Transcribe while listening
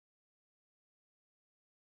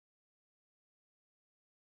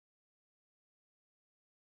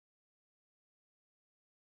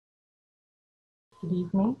Good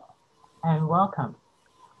evening and welcome.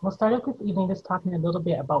 We'll start off this evening just talking a little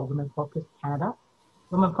bit about Women Focused Canada.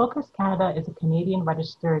 Women Focused Canada is a Canadian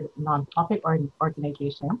registered nonprofit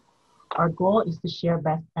organization. Our goal is to share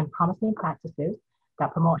best and promising practices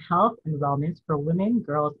that promote health and wellness for women,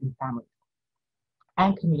 girls, and families,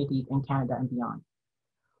 and communities in Canada and beyond.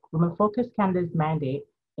 Women Focused Canada's mandate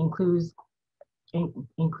includes to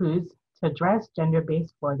address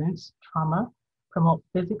gender-based violence, trauma, promote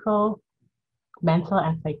physical, mental,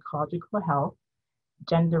 and psychological health,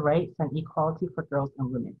 gender rights, and equality for girls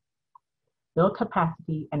and women, build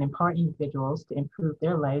capacity and empower individuals to improve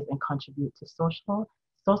their lives and contribute to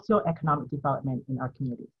socio-economic development in our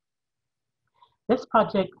communities. This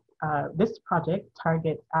project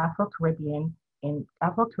targets Afro-Caribbeans in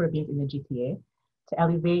the GTA to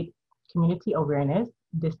elevate community awareness,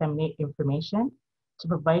 disseminate information, to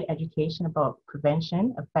provide education about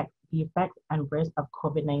prevention, the effects and risks of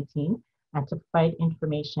COVID-19, and to provide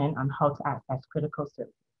information on how to access critical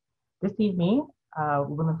services. This evening,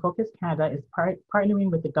 Women Focused Canada is partnering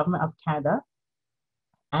with the Government of Canada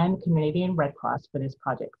and Canadian Red Cross for this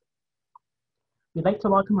project. We'd like to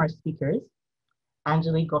welcome our speakers,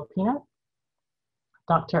 Anjali Gopinath,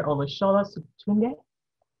 Dr. Olusola Sutunde,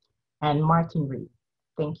 and Martin Reed.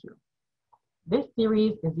 Thank you. This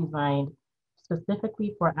series is designed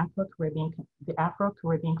specifically for the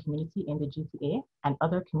Afro-Caribbean community in the GTA, and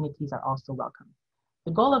other communities are also welcome.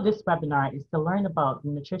 The goal of this webinar is to learn about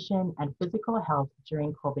nutrition and physical health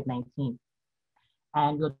during COVID-19.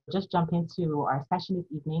 And we'll just jump into our session this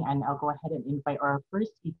evening, and I'll go ahead and invite our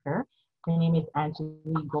first speaker. Her name is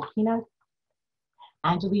Anjali Gopinath.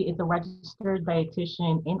 Anjali is a registered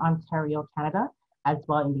dietitian in Ontario, Canada, as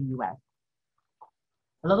well in the US.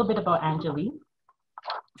 A little bit about Anjali.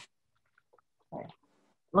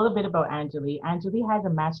 Anjali has a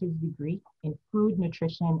master's degree in food,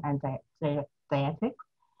 nutrition, and dietetics.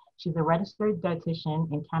 She's a registered dietitian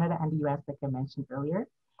in Canada and the US, like I mentioned earlier.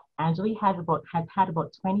 Anjali has had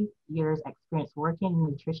about 20 years experience working in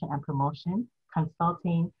nutrition and promotion,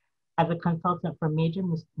 consulting as a consultant for major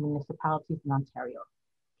municipalities in Ontario,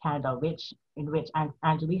 Canada, in which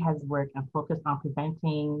Anjali has worked and focused on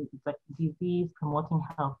preventing disease, promoting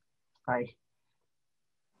health,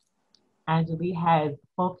 Anjali has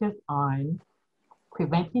focused on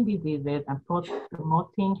preventing diseases and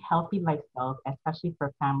promoting healthy lifestyles, especially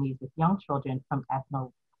for families with young children from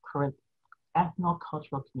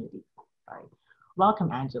ethno-cultural communities.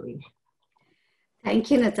 Welcome, Anjali.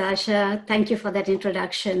 Thank you, Natasha. Thank you for that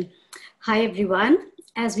introduction. Hi, everyone.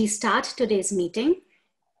 As we start today's meeting,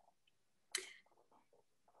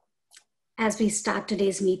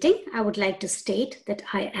 I would like to state that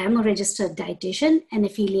I am a registered dietitian and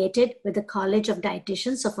affiliated with the College of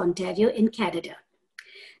Dietitians of Ontario in Canada.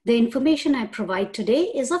 The information I provide today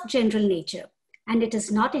is of general nature, and it is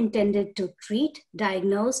not intended to treat,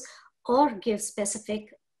 diagnose, or give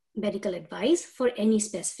specific medical advice for any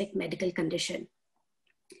specific medical condition.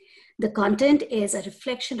 The content is a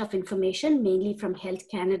reflection of information mainly from Health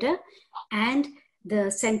Canada and the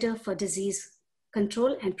Center for Disease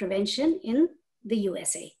Control and Prevention in the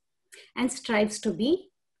USA, and strives to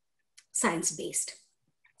be science-based.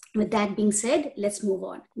 With that being said, let's move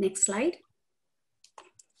on. Next slide.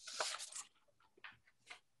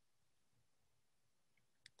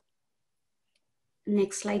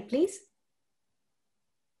 Next slide, please.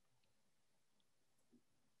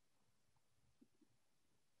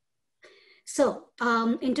 So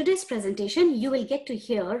in today's presentation, you will get to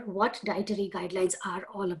hear what dietary guidelines are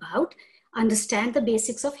all about, understand the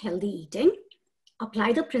basics of healthy eating,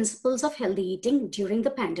 apply the principles of healthy eating during the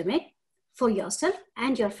pandemic for yourself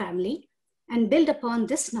and your family, and build upon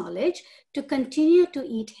this knowledge to continue to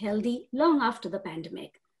eat healthy long after the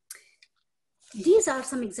pandemic. These are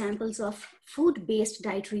some examples of food-based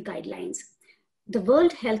dietary guidelines. The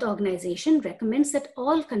World Health Organization recommends that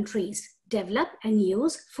all countries develop and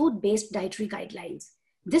use food-based dietary guidelines.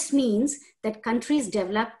 This means that countries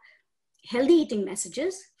develop healthy eating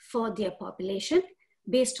messages for their population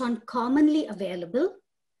based on commonly available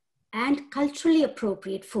and culturally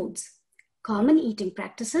appropriate foods, common eating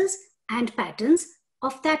practices and patterns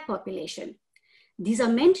of that population. These are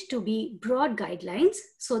meant to be broad guidelines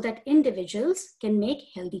so that individuals can make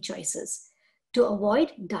healthy choices to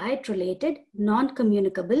avoid diet-related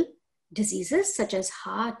non-communicable diseases such as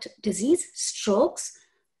heart disease, strokes,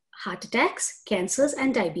 heart attacks, cancers,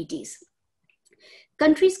 and diabetes.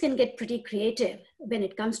 Countries can get pretty creative when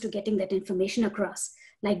it comes to getting that information across.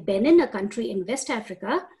 Like Benin, a country in West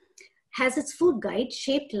Africa, has its food guide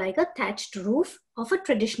shaped like a thatched roof of a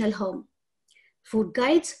traditional home. Food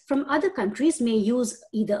guides from other countries may use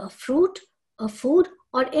either a fruit, a food,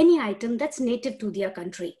 or any item that's native to their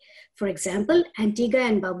country. For example, Antigua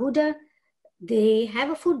and Barbuda, they have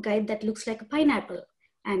a food guide that looks like a pineapple,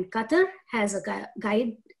 and Qatar has a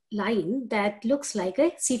guideline that looks like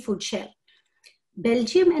a seafood shell.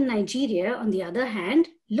 Belgium and Nigeria, on the other hand,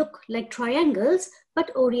 look like triangles,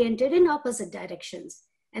 but oriented in opposite directions.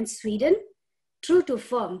 And Sweden, true to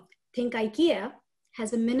form, think IKEA,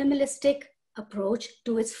 has a minimalistic approach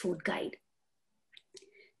to its food guide.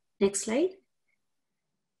 Next slide.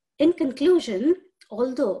 In conclusion,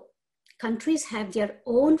 although countries have their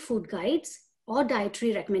own food guides or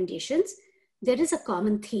dietary recommendations, there is a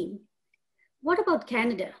common theme. What about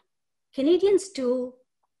Canada? Canadians too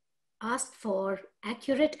ask for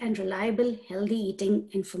accurate and reliable healthy eating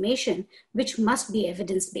information, which must be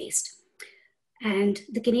evidence-based. And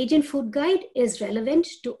the Canadian Food Guide is relevant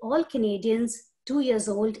to all Canadians 2 years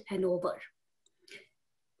old and over.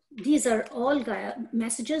 These are all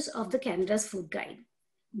messages of the Canada's Food Guide,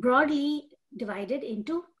 broadly divided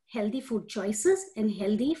into healthy food choices and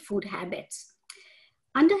healthy food habits.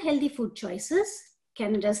 Under healthy food choices,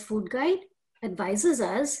 Canada's Food Guide advises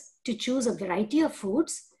us to choose a variety of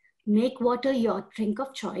foods, make water your drink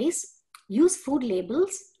of choice, use food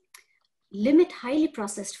labels, limit highly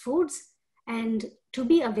processed foods, and to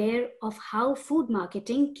be aware of how food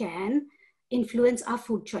marketing can influence our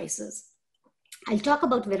food choices. I'll talk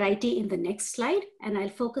about variety in the next slide, and I'll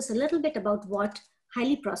focus a little bit about what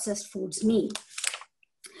highly processed foods mean.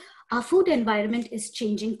 Our food environment is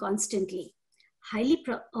changing constantly.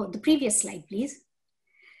 The previous slide, please.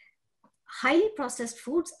 Highly processed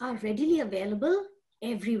foods are readily available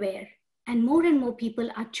everywhere, and more people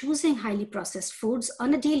are choosing highly processed foods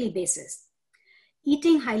on a daily basis.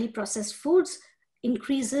 Eating highly processed foods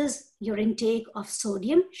increases your intake of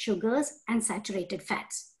sodium, sugars, and saturated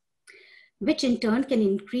fats, which in turn can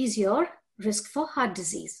increase your risk for heart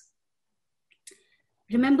disease.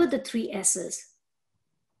 Remember the 3 S's: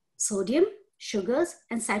 sodium, sugars,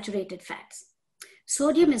 and saturated fats.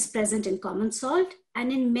 Sodium is present in common salt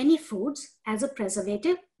and in many foods as a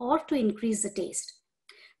preservative or to increase the taste.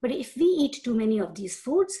 But if we eat too many of these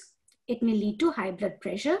foods, it may lead to high blood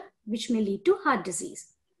pressure, which may lead to heart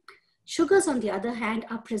disease. Sugars, on the other hand,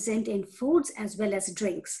 are present in foods as well as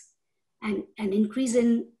drinks. And an increase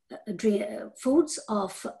in foods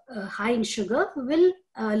of high in sugar will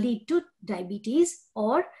lead to diabetes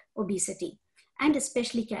or obesity, and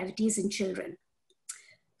especially cavities in children.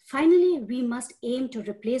 Finally, we must aim to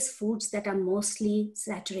replace foods that are mostly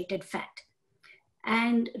saturated fat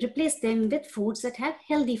and replace them with foods that have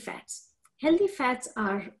healthy fats. Healthy fats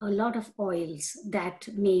are a lot of oils that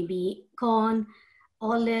may be corn,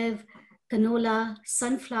 olive, canola,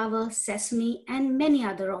 sunflower, sesame, and many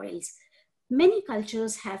other oils. Many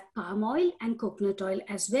cultures have palm oil and coconut oil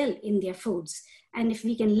as well in their foods. And if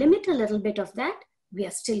we can limit a little bit of that, we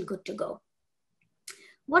are still good to go.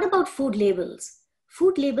 What about food labels?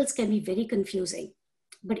 Food labels can be very confusing,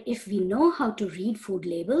 but if we know how to read food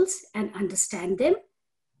labels and understand them,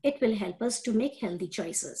 it will help us to make healthy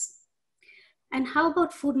choices. And how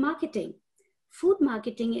about food marketing? Food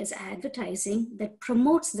marketing is advertising that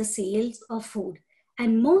promotes the sales of food,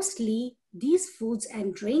 and mostly these foods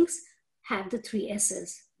and drinks have the 3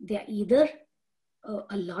 S's. They're either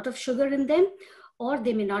a lot of sugar in them, or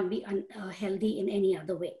they may not be healthy in any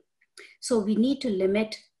other way. So we need to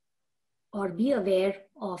limit or be aware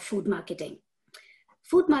of food marketing.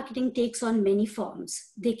 Food marketing takes on many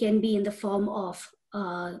forms. They can be in the form of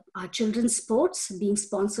our children's sports being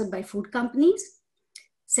sponsored by food companies,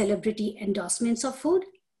 celebrity endorsements of food,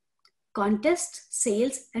 contests,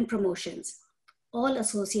 sales, and promotions, all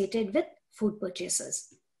associated with food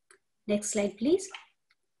purchases. Next slide, please.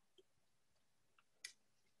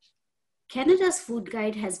 Canada's food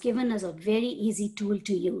guide has given us a very easy tool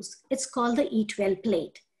to use. It's called the Eat Well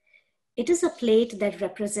plate. It is a plate that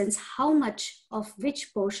represents how much of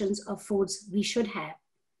which portions of foods we should have.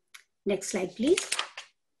 Next slide, please.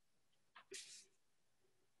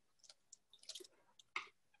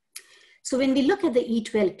 So when we look at the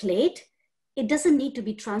Eat Well plate, it doesn't need to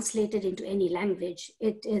be translated into any language.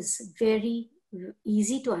 It is very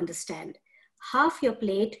easy to understand. Half your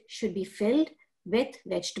plate should be filled with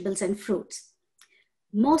vegetables and fruits,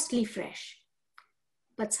 mostly fresh.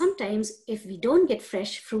 But sometimes if we don't get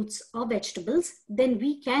fresh fruits or vegetables, then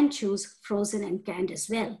we can choose frozen and canned as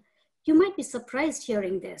well. You might be surprised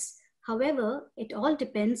hearing this. However, it all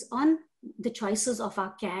depends on the choices of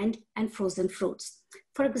our canned and frozen fruits.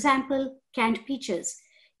 For example, canned peaches.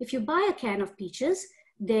 If you buy a can of peaches,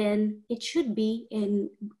 then it should be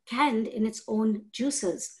canned in its own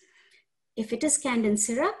juices. If it is canned in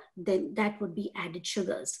syrup, then that would be added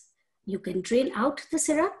sugars. You can drain out the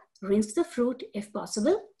syrup rinse the fruit if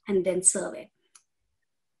possible, and then serve it.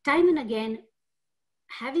 Time and again,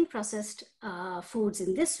 having processed foods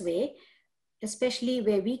in this way, especially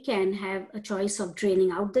where we can have a choice of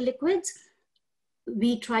draining out the liquids,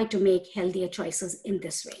 we try to make healthier choices in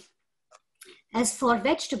this way. As for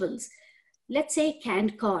vegetables, let's say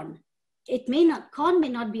canned corn. Corn may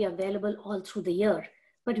not be available all through the year,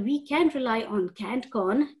 but we can rely on canned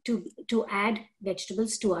corn to add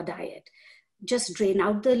vegetables to our diet. Just drain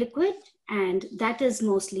out the liquid, and that is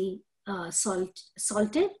mostly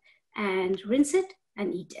salted, and rinse it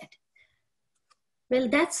and eat it. Well,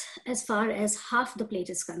 that's as far as half the plate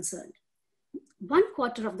is concerned.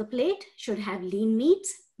 1/4 of the plate should have lean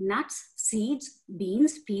meats, nuts, seeds,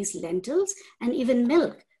 beans, peas, lentils, and even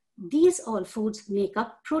milk. These all foods make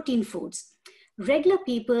up protein foods. Regular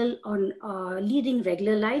people leading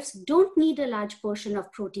regular lives don't need a large portion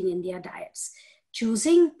of protein in their diets.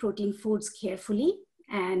 Choosing protein foods carefully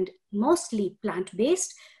and mostly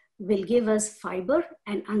plant-based will give us fiber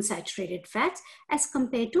and unsaturated fats as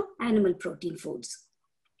compared to animal protein foods.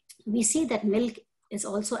 We see that milk is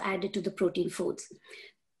also added to the protein foods.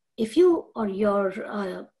 If you or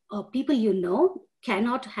your people you know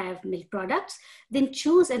cannot have milk products, then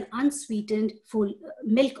choose an unsweetened full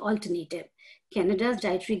milk alternative. Canada's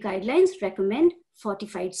dietary guidelines recommend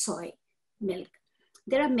fortified soy milk.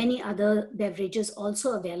 There are many other beverages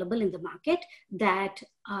also available in the market that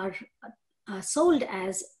are sold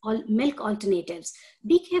as milk alternatives.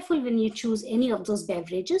 Be careful when you choose any of those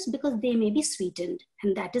beverages because they may be sweetened,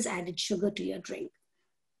 and that is added sugar to your drink.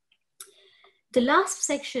 The last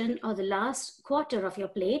section or the last quarter of your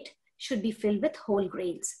plate should be filled with whole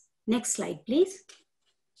grains. Next slide, please.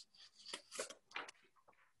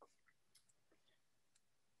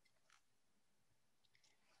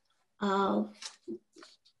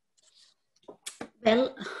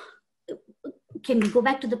 Well, can we go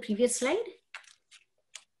back to the previous slide?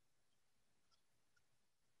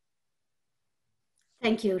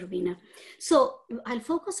 Thank you, Rubina. So I'll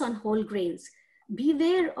focus on whole grains.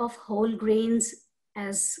 Beware of whole grains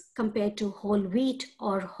as compared to whole wheat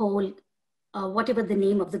or whole, whatever the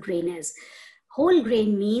name of the grain is. Whole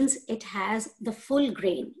grain means it has the full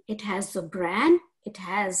grain. It has the bran, it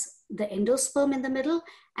has the endosperm in the middle,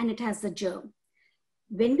 and it has the germ.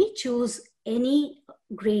 When we choose any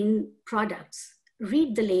grain products,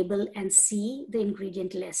 read the label and see the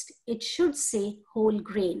ingredient list. It should say whole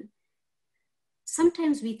grain.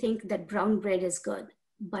 Sometimes we think that brown bread is good,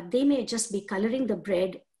 but they may just be coloring the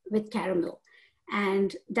bread with caramel,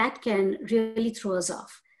 and that can really throw us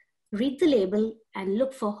off. Read the label and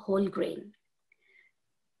look for whole grain.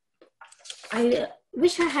 I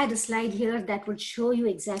wish I had a slide here that would show you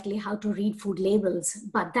exactly how to read food labels,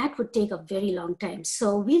 but that would take a very long time.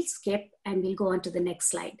 So we'll skip and we'll go on to the next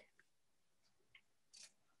slide.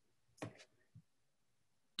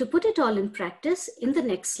 To put it all in practice, in the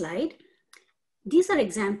next slide, these are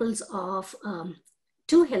examples of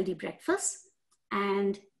 2 healthy breakfasts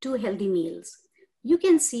and 2 healthy meals. You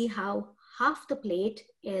can see how half the plate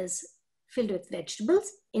is filled with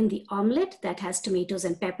vegetables in the omelette that has tomatoes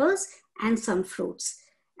and peppers and some fruits,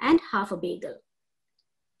 and half a bagel.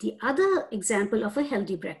 The other example of a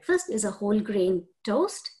healthy breakfast is a whole grain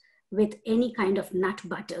toast with any kind of nut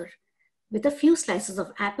butter, with a few slices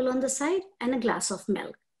of apple on the side and a glass of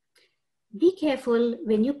milk. Be careful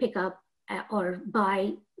when you pick up or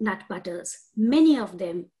buy nut butters. Many of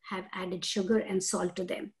them have added sugar and salt to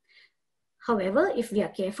them. However, if we are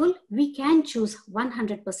careful, we can choose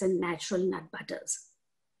 100% natural nut butters.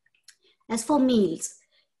 As for meals,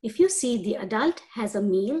 if you see the adult has a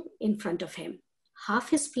meal in front of him, half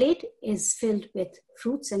his plate is filled with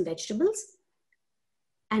fruits and vegetables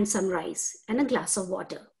and some rice and a glass of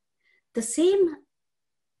water. The same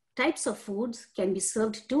types of foods can be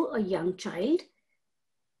served to a young child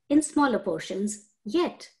in smaller portions,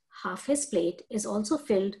 yet half his plate is also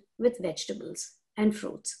filled with vegetables and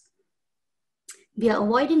fruits. We are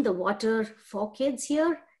avoiding the water for kids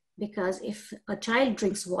here because if a child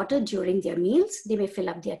drinks water during their meals, they may fill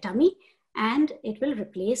up their tummy and it will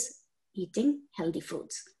replace eating healthy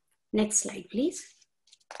foods. Next slide, please.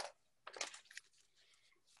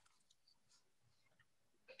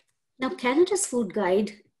 Now, Canada's food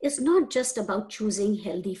guide is not just about choosing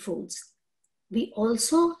healthy foods. We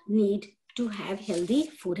also need to have healthy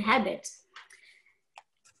food habits.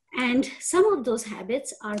 And some of those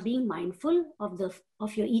habits are being mindful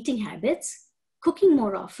of your eating habits, cooking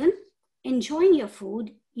more often, enjoying your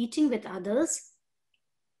food, eating with others,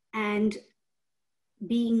 and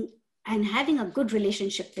having a good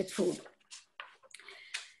relationship with food.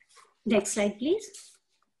 Next slide, please.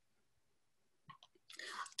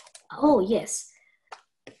 Oh, yes.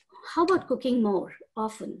 how about cooking more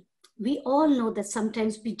often? We all know that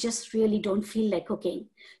sometimes we just really don't feel like cooking.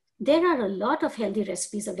 There are a lot of healthy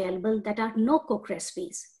recipes available that are no-cook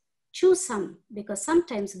recipes. Choose some, because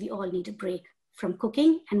sometimes we all need a break from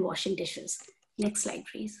cooking and washing dishes. Next slide,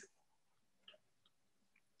 please.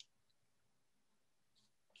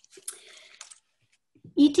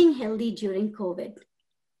 Eating healthy during COVID.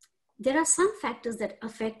 There are some factors that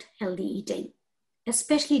affect healthy eating,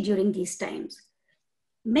 especially during these times.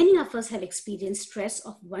 Many of us have experienced stress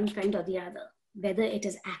of one kind or the other, whether it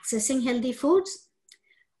is accessing healthy foods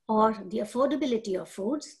or the affordability of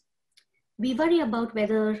foods. We worry about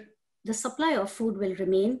whether the supply of food will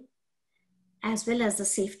remain, as well as the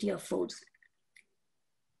safety of foods.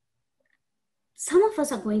 Some of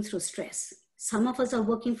us are going through stress. Some of us are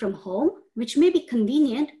working from home, which may be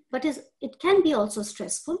convenient, but it can be also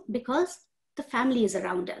stressful because the family is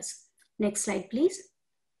around us. Next slide, please.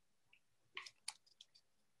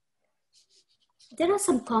 There are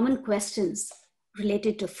some common questions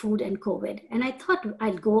related to food and COVID, and I thought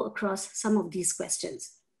I'd go across some of these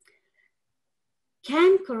questions.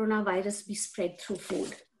 Can coronavirus be spread through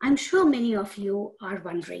food? I'm sure many of you are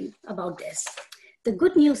wondering about this. The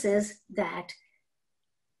good news is that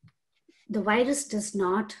the virus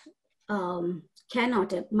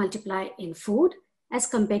cannot multiply in food as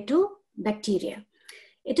compared to bacteria.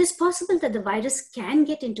 It is possible that the virus can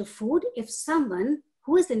get into food if someone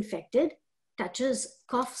who is infected touches,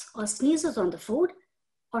 coughs, or sneezes on the food,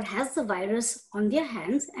 or has the virus on their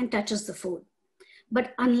hands and touches the food.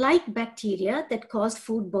 But unlike bacteria that cause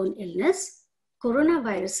foodborne illness,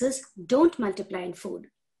 coronaviruses don't multiply in food.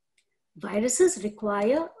 Viruses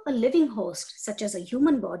require a living host, such as a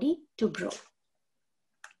human body, to grow.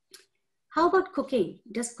 How about cooking?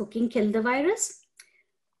 Does cooking kill the virus?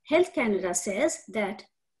 Health Canada says that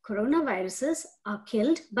coronaviruses are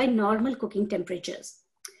killed by normal cooking temperatures.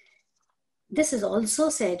 This is also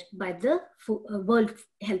said by the World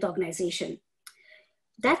Health Organization.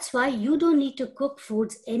 That's why you don't need to cook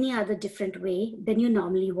foods any other different way than you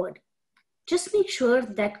normally would. Just make sure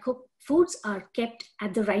that cooked foods are kept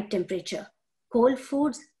at the right temperature. Cold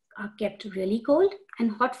foods are kept really cold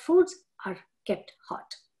and hot foods are kept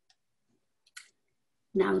hot.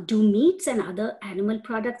 Now, do meats and other animal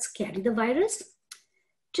products carry the virus?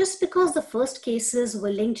 Just because the first cases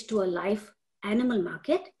were linked to a live animal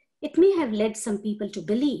market, it may have led some people to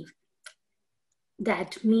believe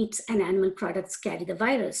that meats and animal products carry the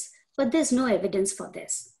virus, but there's no evidence for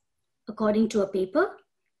this. According to a paper,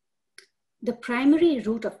 the primary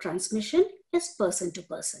route of transmission is person to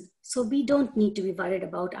person. So we don't need to be worried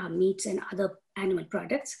about our meats and other animal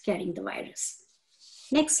products carrying the virus.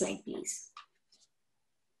 Next slide, please.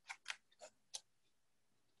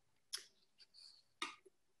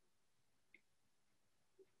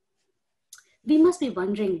 We must be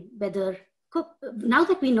wondering whether, now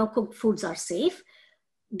that we know cooked foods are safe,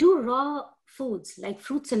 do raw foods like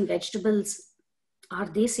fruits and vegetables, are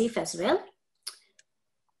they safe as well?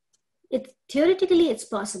 Theoretically, it's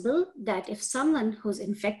possible that if someone who's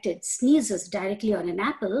infected sneezes directly on an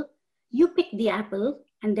apple, you pick the apple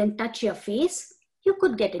and then touch your face, you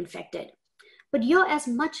could get infected. But you're as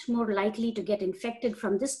much more likely to get infected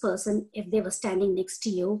from this person if they were standing next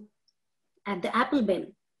to you at the apple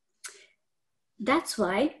bin. That's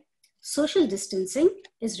why social distancing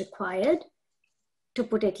is required to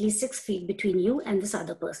put at least 6 feet between you and this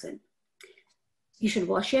other person. You should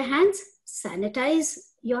wash your hands, sanitize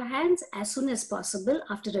your hands as soon as possible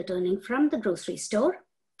after returning from the grocery store.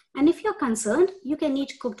 And if you're concerned, you can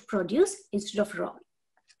eat cooked produce instead of raw.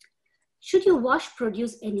 Should you wash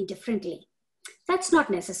produce any differently? That's not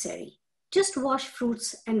necessary. Just wash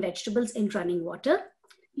fruits and vegetables in running water.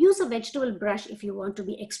 Use a vegetable brush if you want to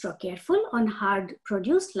be extra careful on hard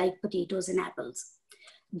produce like potatoes and apples.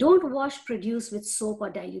 Don't wash produce with soap or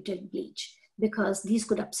diluted bleach because these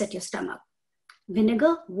could upset your stomach.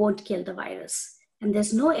 Vinegar won't kill the virus, and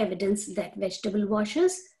there's no evidence that vegetable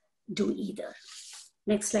washes do either.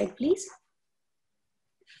 Next slide, please.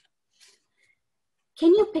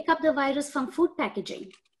 Can you pick up the virus from food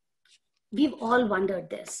packaging? We've all wondered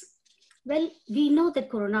this. Well, we know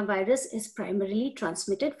that coronavirus is primarily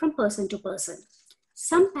transmitted from person to person.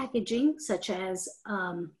 Some packaging, such as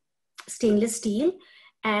stainless steel,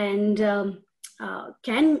 and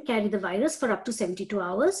can carry the virus for up to 72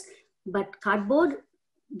 hours, but cardboard,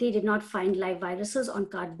 they did not find live viruses on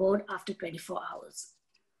cardboard after 24 hours.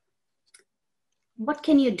 What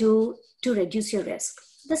can you do to reduce your risk?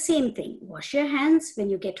 The same thing, wash your hands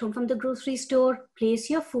when you get home from the grocery store, place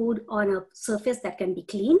your food on a surface that can be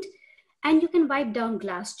cleaned, and you can wipe down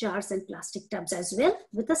glass jars and plastic tubs as well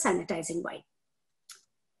with a sanitizing wipe.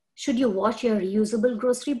 Should you wash your reusable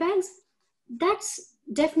grocery bags? That's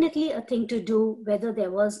definitely a thing to do whether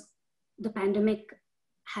there was the pandemic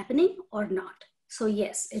happening or not. So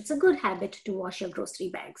yes, it's a good habit to wash your grocery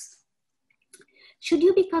bags. Should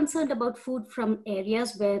you be concerned about food from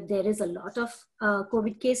areas where there is a lot of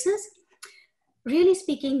COVID cases? Really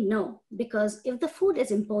speaking, no, because if the food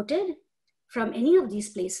is imported from any of these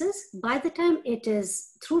places, by the time it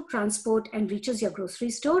is through transport and reaches your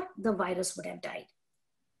grocery store, the virus would have died.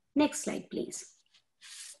 Next slide, please.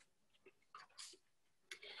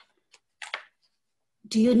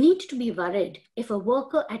 Do you need to be worried if a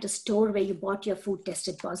worker at a store where you bought your food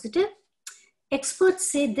tested positive?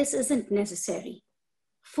 Experts say this isn't necessary.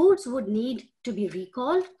 Foods would need to be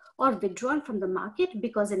recalled or withdrawn from the market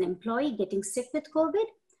because an employee getting sick with COVID?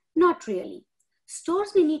 Not really.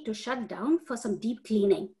 Stores may need to shut down for some deep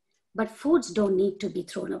cleaning, but foods don't need to be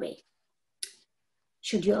thrown away.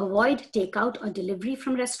 Should you avoid takeout or delivery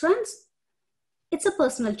from restaurants? It's a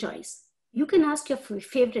personal choice. You can ask your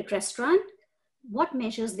favorite restaurant what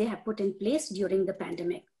measures they have put in place during the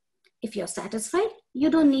pandemic. If you're satisfied, you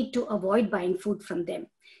don't need to avoid buying food from them.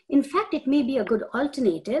 In fact, it may be a good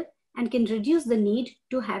alternative and can reduce the need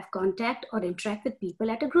to have contact or interact with people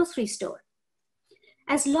at a grocery store.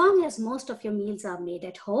 As long as most of your meals are made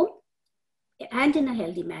at home and in a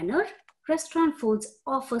healthy manner, restaurant foods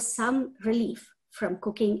offer some relief from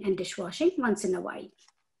cooking and dishwashing once in a while.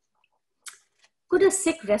 Could a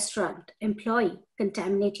sick restaurant employee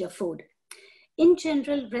contaminate your food? In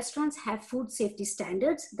general, restaurants have food safety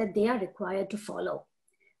standards that they are required to follow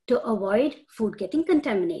to avoid food getting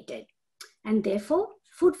contaminated. And therefore,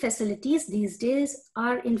 food facilities these days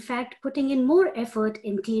are in fact putting in more effort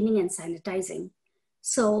in cleaning and sanitizing.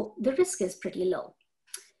 So the risk is pretty low.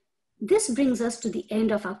 This brings us to the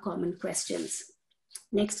end of our common questions.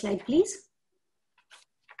 Next slide, please.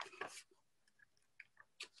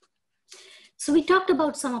 So we talked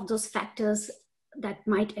about some of those factors that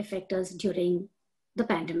might affect us during the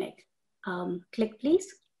pandemic. Click, please.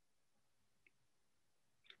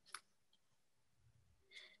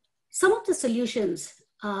 Some of the solutions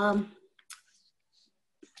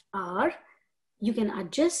are you can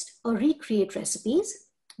adjust or recreate recipes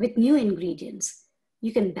with new ingredients.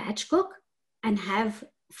 You can batch cook and have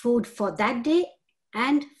food for that day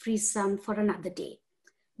and freeze some for another day.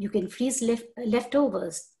 You can freeze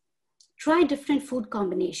leftovers. Try different food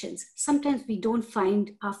combinations. Sometimes we don't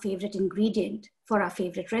find our favorite ingredient for our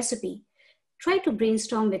favorite recipe. Try to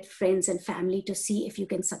brainstorm with friends and family to see if you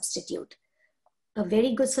can substitute. A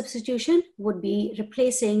very good substitution would be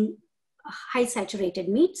replacing high saturated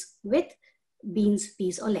meats with beans,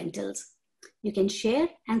 peas, or lentils. You can share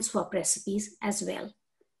and swap recipes as well.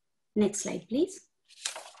 Next slide, please.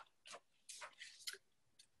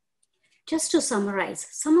 Just to summarize,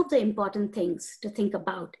 some of the important things to think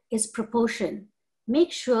about is proportion.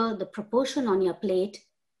 Make sure the proportion on your plate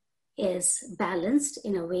is balanced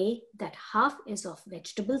in a way that half is of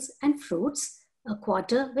vegetables and fruits, a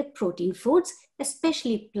quarter with protein foods,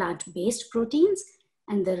 especially plant-based proteins,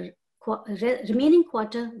 and the remaining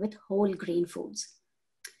quarter with whole grain foods.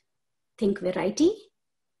 Think variety.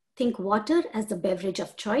 Think water as the beverage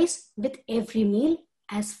of choice with every meal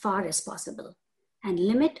as far as possible, and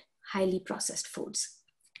limit highly processed foods.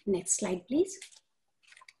 Next slide, please.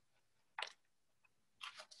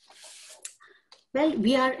 Well,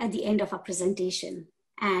 we are at the end of our presentation,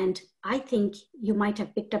 and I think you might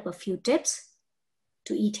have picked up a few tips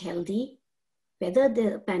to eat healthy, whether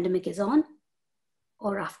the pandemic is on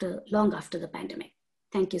or long after the pandemic.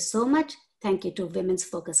 Thank you so much. Thank you to Women's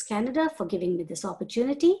Focus Canada for giving me this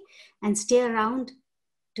opportunity, and stay around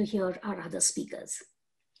to hear our other speakers.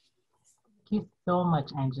 Thank you so much,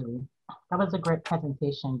 Anjali. That was a great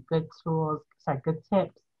presentation. Good tools, good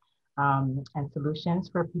tips and solutions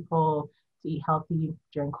for people to eat healthy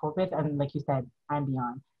during COVID, and like you said, and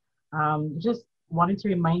beyond. Just wanted to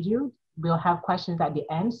remind you, we'll have questions at the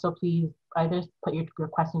end, so please either put your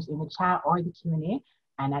questions in the chat or the Q&A,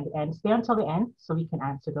 and at the end, stay until the end so we can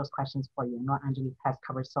answer those questions for you. I know Anjali has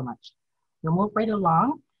covered so much. We'll move right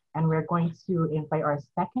along, and we're going to invite our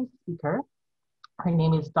second speaker. Her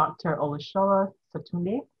name is Dr. Olushola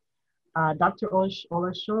Sotunde. Dr.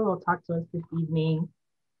 Olushola will talk to us this evening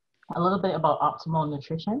a little bit about optimal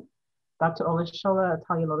nutrition. Dr. Olushola will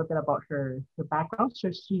tell you a little bit about her background.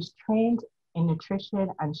 So she's trained in nutrition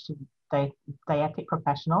and she's a dietetic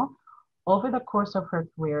professional. Over the course of her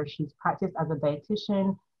career, she's practiced as a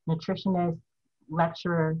dietitian, nutritionist,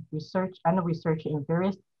 lecturer, and a researcher in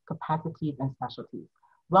various capacities and specialties.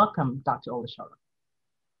 Welcome, Dr. Olushola.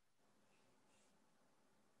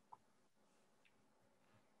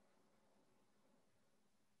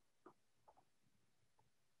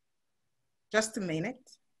 Just a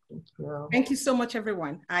minute. Thank you. Thank you so much,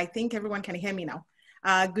 everyone. I think everyone can hear me now.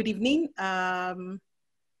 Good evening. I'd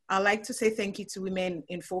like to say thank you to Women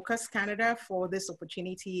in Focus Canada for this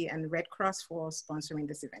opportunity and Red Cross for sponsoring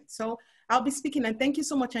this event. So I'll be speaking, and thank you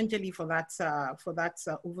so much, Anjali, for that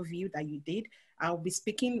overview that you did. I'll be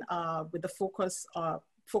speaking with the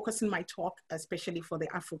focusing my talk, especially for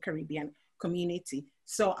the Afro-Caribbean community.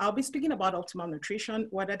 So I'll be speaking about optimal nutrition,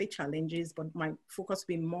 what are the challenges, but my focus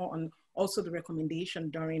will be more on also the recommendation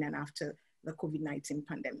during and after the COVID-19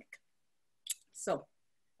 pandemic. So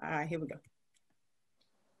here we go.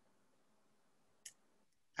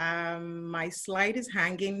 My slide is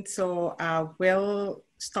hanging, so I will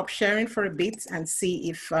stop sharing for a bit and see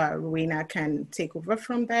if Rowena can take over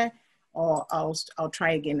from there, or I'll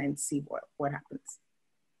try again and see what happens.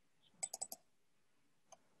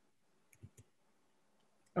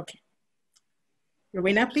 Okay.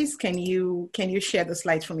 Rowena, please, can you share the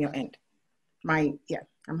slides from your end?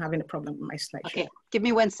 I'm having a problem with my slide. Okay, give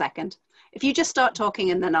me 1 second. If you just start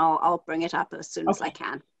talking and then I'll bring it up as soon as I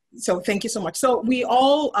can. So thank you so much. So we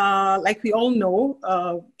all, like we all know,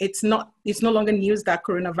 it's no longer news that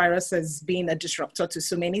coronavirus has been a disruptor to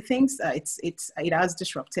so many things. It has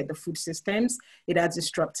disrupted the food systems. It has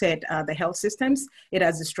disrupted the health systems. It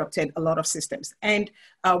has disrupted a lot of systems. And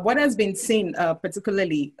what has been seen,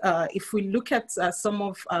 particularly if we look at some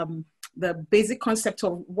of the basic concept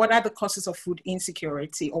of what are the causes of food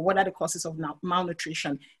insecurity, or what are the causes of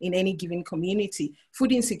malnutrition in any given community.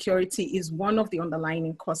 Food insecurity is one of the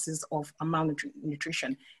underlying causes of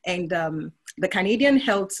malnutrition. And the Canadian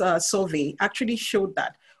Health Survey actually showed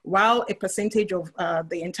that while a percentage of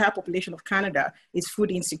the entire population of Canada is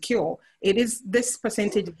food insecure, this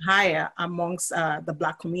percentage is higher amongst the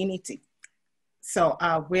Black community. So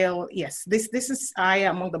yes, this is higher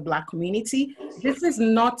among the Black community. This is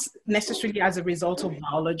not necessarily as a result of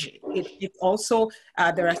biology. It also,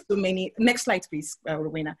 there are so many, next slide please,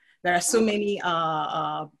 Rowena. There are so many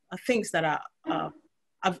things that are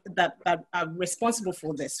responsible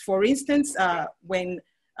for this. For instance,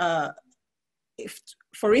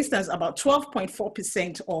 for instance, about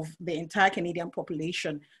 12.4% of the entire Canadian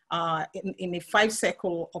population in a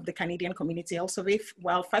 5-circle of the Canadian Community Health Survey,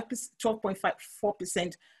 while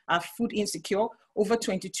 12.4% are food insecure, over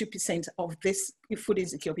 22% of this food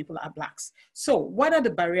insecure people are Blacks. So what are the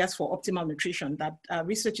barriers for optimal nutrition that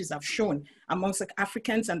researchers have shown amongst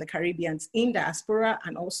Africans and the Caribbeans in diaspora,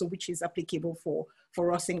 and also which is applicable for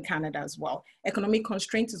us in Canada as well? Economic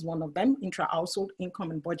constraint is one of them. Intra-household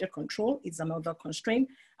income and budget control is another constraint.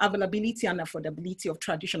 Availability and affordability of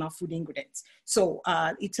traditional food ingredients. So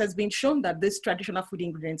it has been shown that these traditional food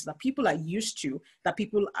ingredients that people are used to, that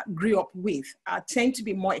people grew up with, tend to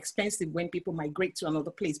be more expensive when people migrate to another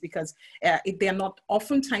place, because they are not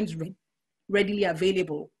oftentimes readily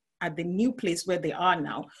available at the new place where they are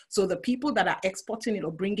now. So the people that are exporting it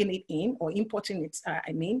or bringing it in, or importing it,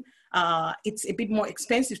 it's a bit more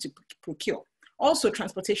expensive to procure. Also,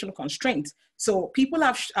 transportation constraints. So people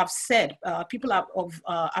have said, people of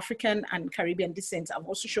African and Caribbean descent have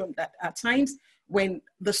also shown that at times when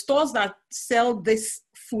the stores that sell these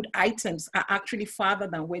food items are actually farther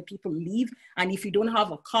than where people live, and if you don't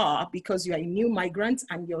have a car because you are a new migrant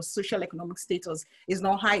and your social economic status is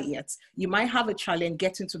not high yet, you might have a challenge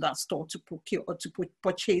getting to that store to procure or to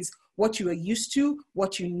purchase what you are used to,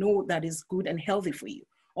 what you know that is good and healthy for you.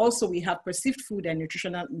 Also, we have perceived food and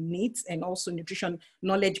nutritional needs, and also nutrition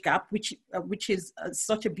knowledge gap, which is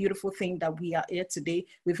such a beautiful thing that we are here today.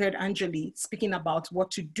 We've heard Anjali speaking about what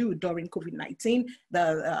to do during COVID-19,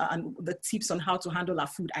 and the tips on how to handle our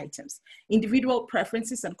food items. Individual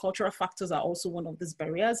preferences and cultural factors are also one of these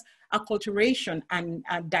barriers. Acculturation and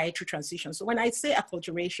dietary transition. So when I say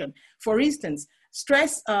acculturation, for instance,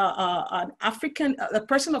 stress, a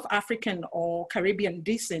person of African or Caribbean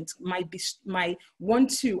descent might want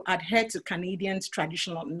to adhere to Canadians'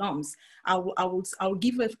 traditional norms. I'll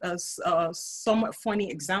give a somewhat funny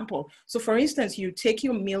example. So for instance, you take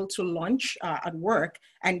your meal to lunch at work,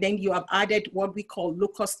 and then you have added what we call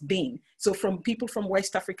locust bean. So people from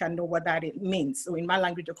West Africa know what that means. So in my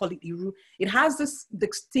language, I call it iru. It has this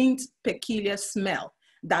distinct, peculiar smell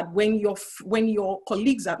that when your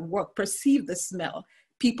colleagues at work perceive the smell,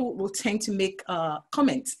 people will tend to make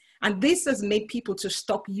comments. And this has made people to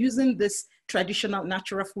stop using this traditional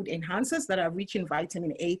natural food enhancers that are rich in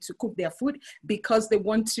vitamin A to cook their food, because they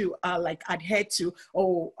want to adhere to,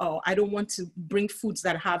 I don't want to bring foods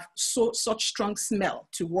that have such strong smell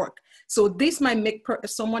to work. So this might make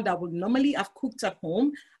someone that would normally have cooked at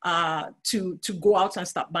home to go out and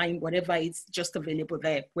start buying whatever is just available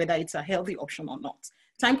there, whether it's a healthy option or not.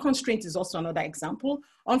 Time constraint is also another example.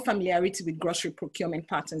 Unfamiliarity with grocery procurement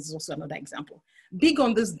patterns is also another example. Big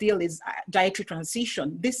on this deal is dietary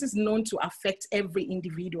transition. This is known to affect every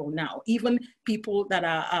individual now, even people that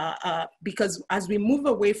are, because as we move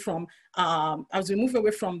away from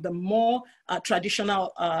the more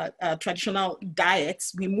traditional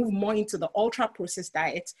diets, we move more into the ultra-processed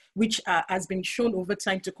diets, which has been shown over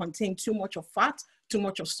time to contain too much of fat, too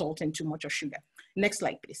much of salt, and too much of sugar. Next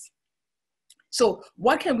slide, please. So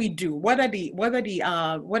what can we do? What are the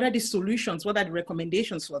solutions? What are the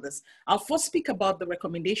recommendations for this? I'll first speak about the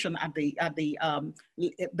recommendation at the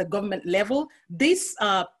government level. These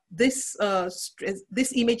images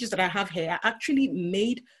that I have here are actually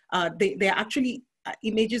made. They are actually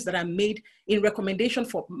images that are made in recommendation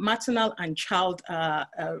for maternal and child health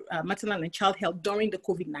during the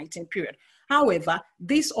COVID-19 period. However,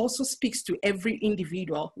 this also speaks to every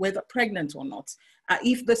individual, whether pregnant or not.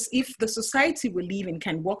 If the society we live in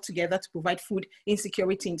can work together to provide food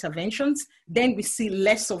insecurity interventions, then we see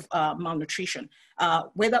less of malnutrition.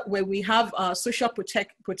 Where we have social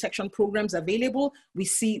protection programs available, we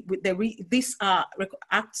see these are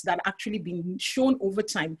acts that actually been shown over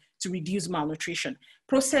time to reduce malnutrition.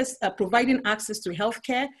 Providing access to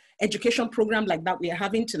healthcare, education program like that we are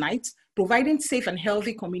having tonight, providing safe and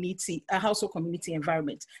healthy household community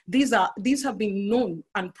environment. These have been known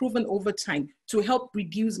and proven over time to help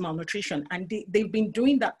reduce malnutrition. And they've been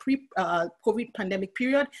doing that pre-COVID pandemic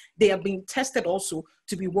period. They have been tested also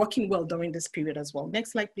to be working well during this period as well.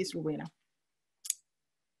 Next slide, please, Rowena.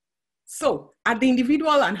 So at the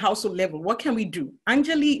individual and household level, what can we do?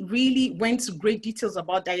 Anjali really went to great details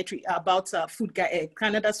about Canada's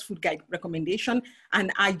food guide recommendation.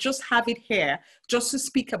 And I just have it here just to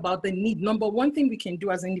speak about the need. Number one thing we can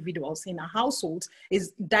do as individuals in our households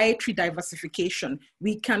is dietary diversification.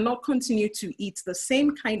 We cannot continue to eat the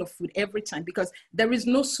same kind of food every time because there is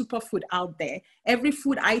no superfood out there. Every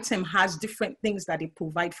food item has different things that it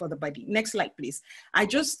provides for the body. Next slide, please. I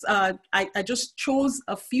just chose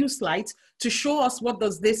a few slides to show us what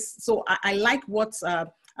does this. So I like what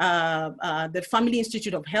the Family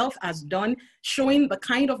Institute of Health has done, showing the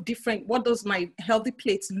kind of what does my healthy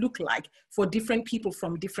plates look like for different people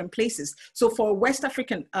from different places. So for West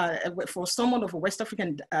African, for someone of a West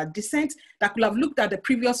African descent, that could have looked at the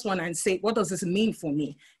previous one and say, what does this mean for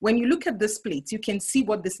me? When you look at this plate, you can see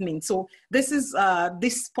what this means. So this is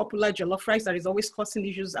this popular jollof rice that is always causing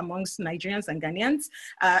issues amongst Nigerians and Ghanaians.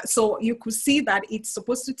 So you could see that it's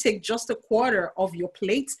supposed to take just a quarter of your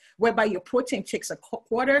plate, whereby your protein takes a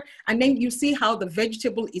quarter, and then you see how the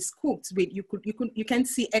vegetable is cooked. With you can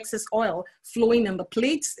see excess oil flowing on the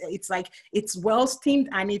plate. It's like it's well steamed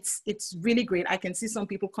and it's really great. I can see some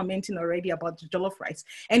people commenting already about the jollof rice.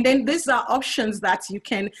 And then these are options that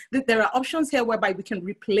there are options here whereby we can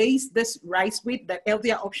replace this rice with the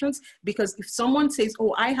healthier options. Because if someone says,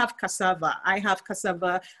 oh, I have cassava, I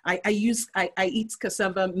eat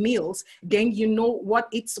cassava meals, then you know what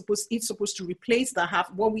it's supposed to replace that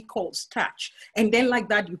have what we call starch. And then like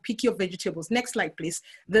that, you pick your vegetables. Next slide, please.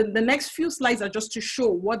 The next few slides are just to show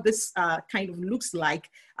what this kind of looks like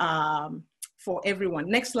for everyone.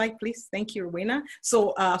 Next slide, please. Thank you, Rowena.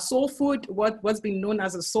 So soul food, what's been known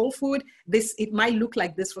as a soul food, it might look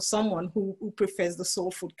like this for someone who prefers the soul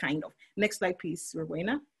food kind of. Next slide, please,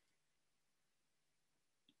 Rowena.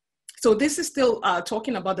 So this is still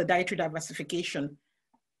talking about the dietary diversification.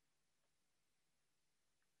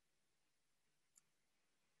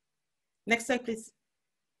 Next slide, please.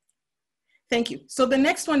 Thank you. So the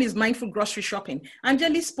next one is mindful grocery shopping.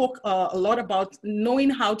 Anjali spoke a lot about knowing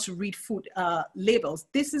how to read food labels.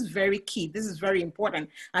 This is very key. This is very important.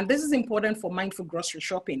 And this is important for mindful grocery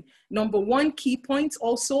shopping. Number one key point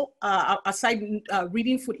also, aside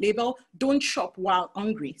reading food label, don't shop while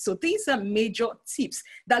hungry. So these are major tips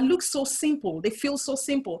that look so simple. They feel so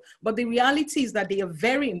simple, but the reality is that they are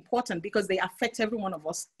very important because they affect every one of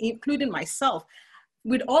us, including myself.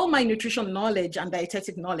 With all my nutrition knowledge and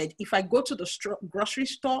dietetic knowledge, if I go to the grocery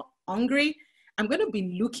store hungry, I'm going to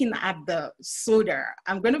be looking at the soda.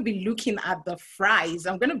 I'm going to be looking at the fries.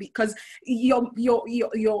 Because your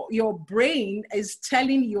brain is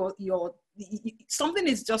telling something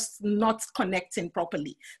is just not connecting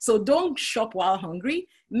properly. So don't shop while hungry.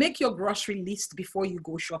 Make your grocery list before you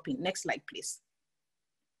go shopping. Next slide, please.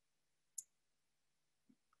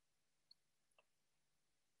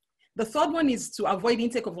 The third one is to avoid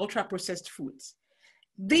intake of ultra-processed foods.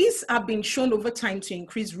 These have been shown over time to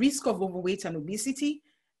increase risk of overweight and obesity,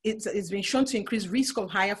 it's been shown to increase risk of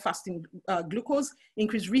higher fasting glucose,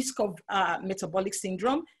 increased risk of metabolic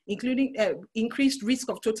syndrome, including increased risk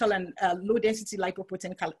of total and low density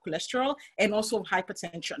lipoprotein cholesterol, and also of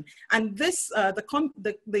hypertension. And this,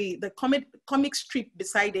 the comic strip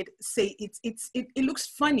beside it say it looks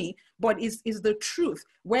funny, but is the truth,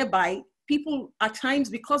 whereby people at times,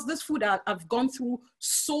 because this food have gone through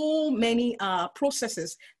so many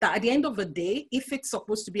processes, that at the end of the day, if it's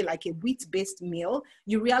supposed to be like a wheat-based meal,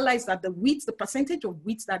 you realize that the percentage of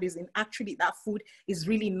wheat that is in actually that food is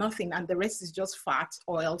really nothing, and the rest is just fat,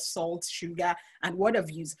 oil, salt, sugar, and what have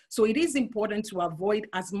you. So it is important to avoid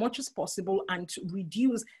as much as possible and to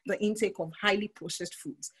reduce the intake of highly processed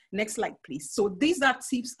foods. Next slide, please. So these are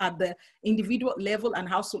tips at the individual level and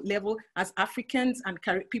household level as Africans and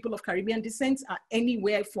people of Caribbean descent are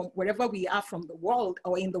anywhere from wherever we are from the world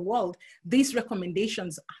or in the world. These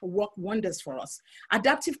recommendations work wonders for us.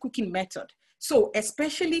 Adaptive cooking method. So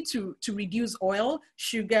especially to reduce oil,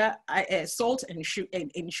 sugar, salt, and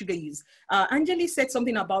sugar use. Anjali said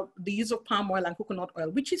something about the use of palm oil and coconut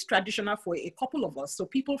oil, which is traditional for a couple of us. So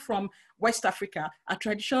people from West Africa, a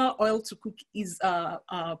traditional oil to cook is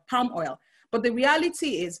palm oil. But the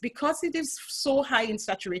reality is, because it is so high in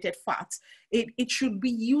saturated fats, it should be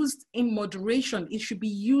used in moderation. It should be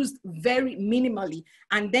used very minimally.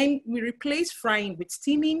 And then we replace frying with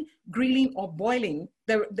steaming, grilling, or boiling.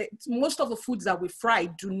 Most of the foods that we fry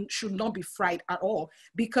should not be fried at all,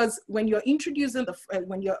 because when you're introducing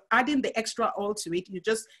when you're adding the extra oil to it, you're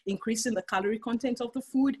just increasing the calorie content of the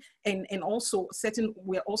food, and also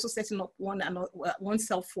we're also setting up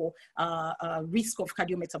oneself for risk of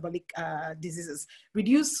cardiometabolic diseases.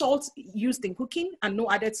 Reduce salt used in cooking and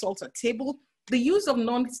no added salt at table. The use of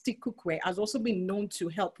non-stick cookware has also been known to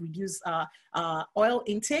help reduce oil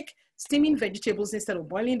intake. Steaming vegetables instead of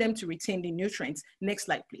boiling them to retain the nutrients. Next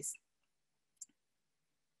slide, please.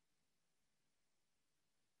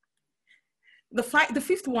 The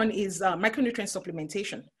fifth one is micronutrient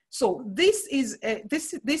supplementation. So this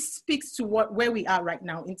speaks to where we are right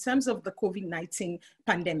now in terms of the COVID-19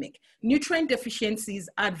 pandemic. Nutrient deficiencies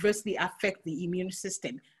adversely affect the immune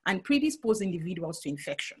system and predispose individuals to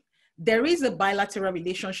infection. There is a bilateral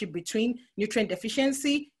relationship between nutrient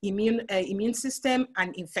deficiency, immune system,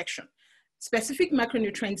 and infection. Specific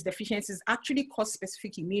macronutrient deficiencies actually cause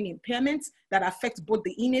specific immune impairments that affect both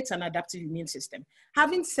the innate and adaptive immune system.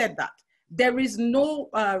 Having said that, there is no,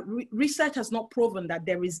 research has not proven that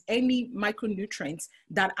there is any micronutrients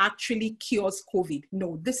that actually cures COVID.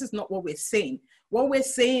 No, this is not what we're saying. What we're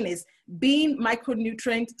saying is being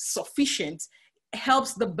micronutrient sufficient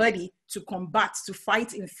helps the body to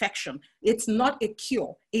fight infection. It's not a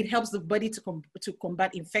cure. It helps the body to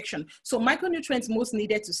combat infection. So micronutrients most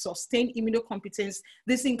needed to sustain immunocompetence.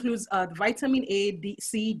 This includes vitamin A, B,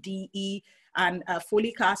 C, D, E, and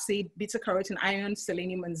folic acid, beta-carotene, iron,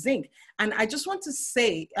 selenium, and zinc. And I just want to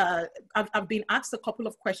say, I've been asked a couple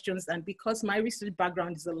of questions, and because my research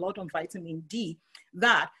background is a lot on vitamin D,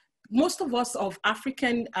 that most of us of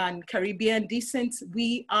African and Caribbean descent,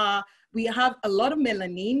 we have a lot of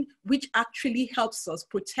melanin, which actually helps us,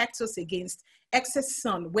 protects us against excess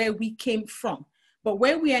sun where we came from. But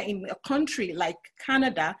where we are in a country like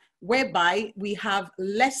Canada, whereby we have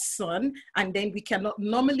less sun, and then our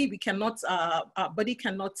body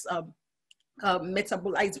cannot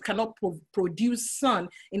metabolize, cannot produce sun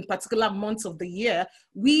in particular months of the year,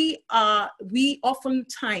 we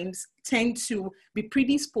oftentimes tend to be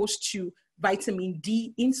predisposed to vitamin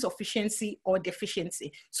D insufficiency or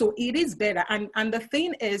deficiency. So it is better. And the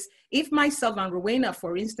thing is, if myself and Rowena,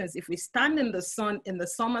 for instance, if we stand in the sun, in the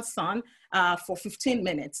summer sun for 15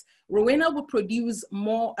 minutes, Rowena will produce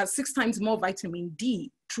 6 times more vitamin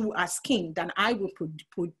D through our skin than I will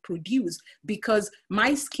produce, because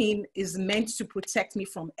my skin is meant to protect me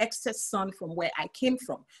from excess sun from where I came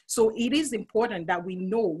from. So it is important that we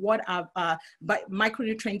know what our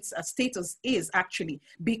micronutrient status is actually,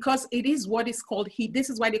 because it is what is called heat. This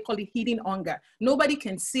is why they call it hidden hunger. Nobody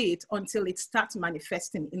can see it until it starts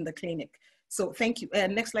manifesting in the clinic. So thank you.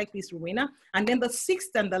 Next slide, please, Rowena. And then the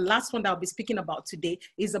 6th and the last one that I'll be speaking about today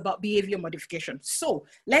is about behavior modification. So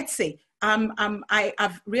let's say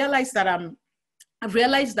I've realized that I'm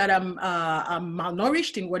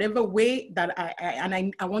malnourished in whatever way that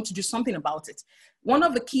I want to do something about it. One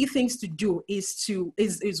of the key things to do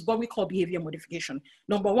is what we call behavior modification.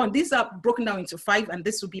 Number one, these are broken down into 5, and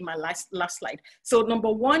this will be my last slide. So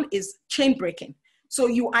number 1 is chain breaking. So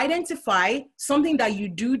you identify something that you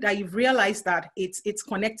do that you've realized that it's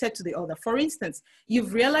connected to the other. For instance,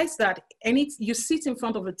 you've realized that you sit in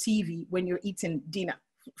front of a TV when you're eating dinner,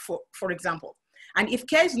 for example. And if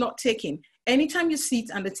care is not taken, anytime you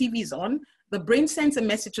sit and the TV is on, the brain sends a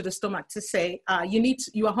message to the stomach to say,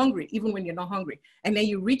 you are hungry, even when you're not hungry. And then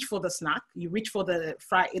you reach for the snack, you reach for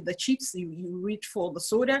the chips, you reach for the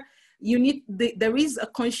soda. There is a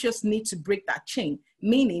conscious need to break that chain,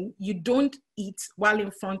 meaning you don't eat while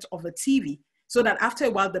in front of a TV. So that after a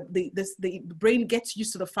while, the brain gets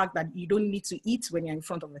used to the fact that you don't need to eat when you're in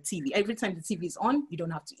front of a TV. Every time the TV is on, you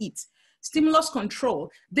don't have to eat. Stimulus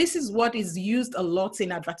control. This is what is used a lot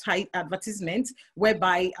in advertisements,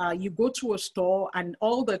 whereby you go to a store and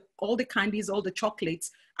all the candies, all the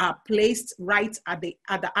chocolates are placed right at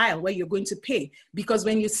the aisle where you're going to pay. Because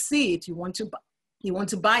when you see it, you want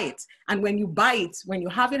to buy it. And when you buy it, when you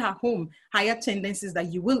have it at home, higher tendencies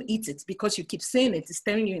that you will eat it because you keep saying it, it's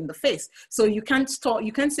staring you in the face. So you can't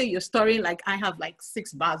say you're storing, like I have like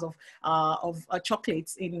 6 bars of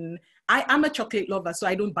chocolates in. I'm a chocolate lover, so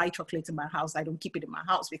I don't buy chocolate in my house. I don't keep it in my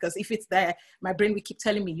house because if it's there, my brain will keep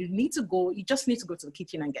telling me, you just need to go to the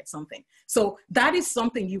kitchen and get something. So that is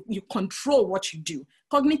something you control what you do.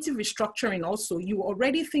 Cognitive restructuring also, you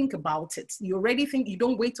already think about it. You already think, you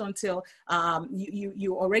don't wait until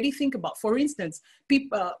you already think about, for instance,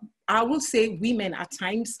 people, I will say women at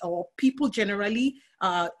times, or people generally,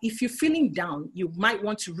 if you're feeling down, you might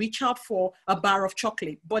want to reach out for a bar of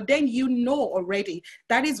chocolate, but then you know already.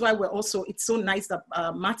 That is why it's so nice that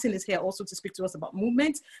Martin is here also to speak to us about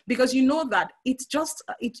movement, because you know that it just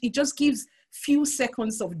gives few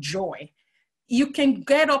seconds of joy. You can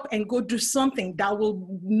get up and go do something that will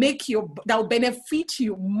benefit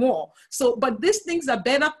you more. So, but these things are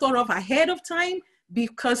better thought of ahead of time,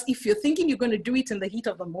 because if you're thinking you're going to do it in the heat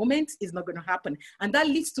of the moment, it's not going to happen. And that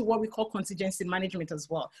leads to what we call contingency management as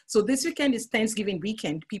well. So this weekend is Thanksgiving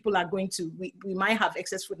weekend. People are going to, we might have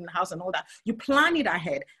excess food in the house and all that. You plan it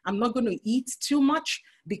ahead. I'm not going to eat too much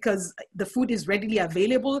because the food is readily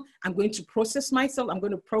available. I'm going to process myself. I'm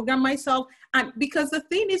going to program myself. And because the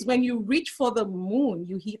thing is, when you reach for the moon,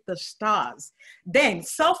 you hit the stars. Then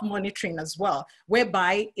self-monitoring as well,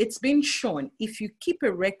 whereby it's been shown, if you keep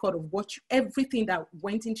a record of everything that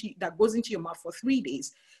goes into your mouth for 3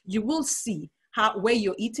 days, you will see where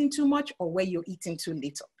you're eating too much or where you're eating too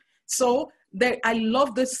little. So I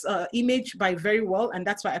love this image by Very Well, and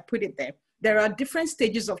that's why I put it there. There are different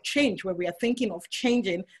stages of change where we are thinking of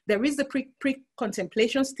changing. There is the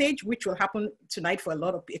pre-contemplation stage, which will happen tonight for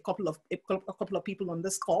a couple of people on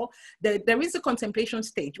this call. There is a contemplation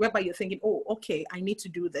stage whereby you're thinking, oh, okay, I need to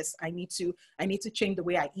do this. I need to change the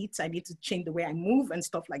way I eat. I need to change the way I move and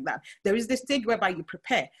stuff like that. There is the stage whereby you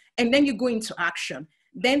prepare and then you go into action.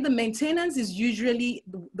 Then the maintenance is usually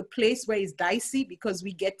the place where it's dicey because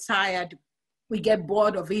we get tired. We get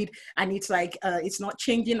bored of it and it's like, it's not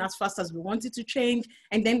changing as fast as we want it to change.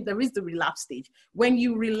 And then there is the relapse stage. When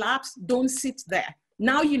you relapse, don't sit there.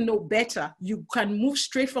 Now you know better. You can move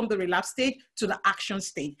straight from the relapse stage to the action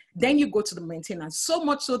stage. Then you go to the maintenance, so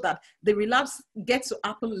much so that the relapse gets to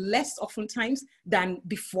happen less oftentimes than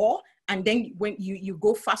before. And then when you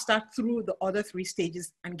go faster through the other 3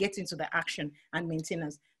 stages and get into the action and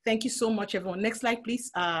maintenance. Thank you so much, everyone. Next slide, please.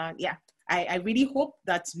 Yeah. I really hope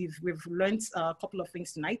that we've learned a couple of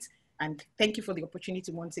things tonight. And thank you for the opportunity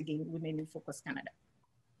once again, Women in Focus Canada.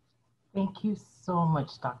 Thank you so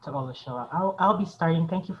much, Dr. Oladosu. I'll be starting,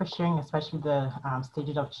 thank you for sharing, especially the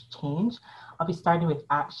stages of change. I'll be starting with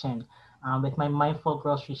action with my mindful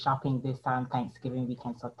grocery shopping this Thanksgiving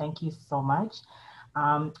weekend. So thank you so much.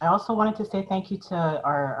 I also wanted to say thank you to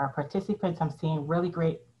our participants. I'm seeing really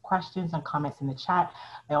great questions and comments in the chat.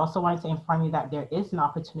 I also wanted to inform you that there is an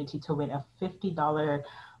opportunity to win a $50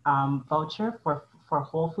 voucher for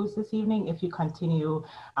Whole Foods this evening. If you continue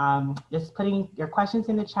just putting your questions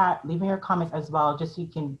in the chat, leaving your comments as well, just so you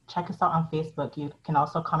can check us out on Facebook. You can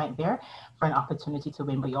also comment there for an opportunity to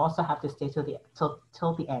win, but you also have to stay till the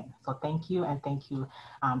end. So thank you, and thank you,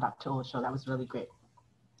 Dr. Oladosu. That was really great.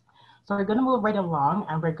 So we're going to move right along,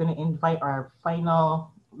 and we're going to invite our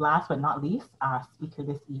final, last but not least, speaker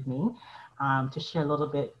this evening to share a little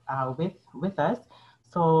bit with us.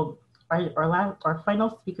 So our final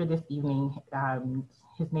speaker this evening,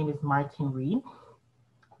 his name is Martin Reed.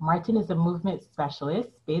 Martin is a movement specialist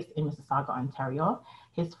based in Mississauga, Ontario.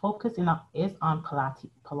 His focus is on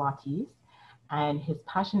Pilates, and his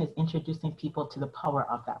passion is introducing people to the power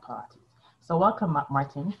of that Pilates. So welcome,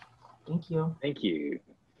 Martin. Thank you. Thank you.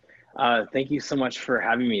 Thank you so much for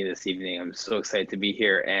having me this evening. I'm so excited to be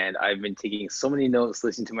here, and I've been taking so many notes,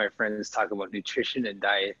 listening to my friends talk about nutrition and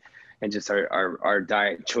diet and just our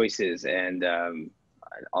diet choices, and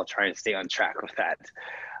I'll try and stay on track with that.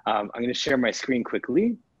 I'm going to share my screen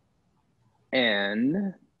quickly,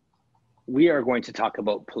 and we are going to talk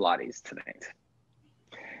about Pilates tonight.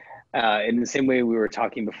 In the same way we were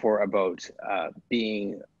talking before about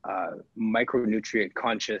being micronutrient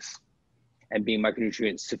conscious and being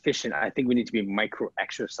micronutrient sufficient, I think we need to be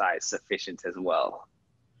micro-exercise sufficient as well.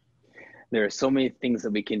 There are so many things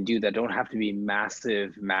that we can do that don't have to be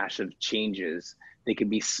massive changes. They could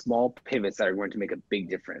be small pivots that are going to make a big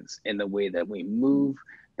difference in the way that we move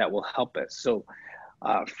that will help us. So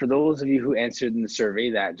for those of you who answered in the survey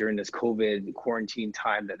that during this COVID quarantine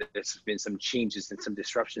time that there's been some changes and some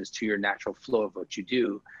disruptions to your natural flow of what you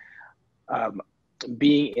do,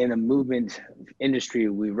 being in a movement industry,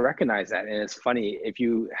 we recognize that. And it's funny, if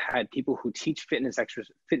you had people who teach fitness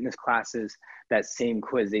classes, that same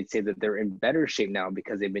quiz, they'd say that they're in better shape now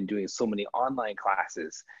because they've been doing so many online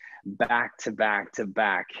classes back to back to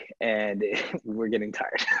back, and we're getting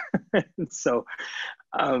tired. So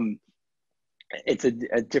it's a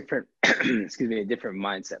different, excuse me, a different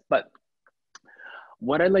mindset. But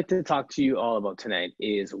what I'd like to talk to you all about tonight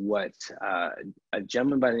is what a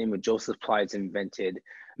gentleman by the name of Joseph Plyce invented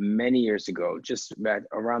many years ago, just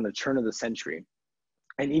around the turn of the century.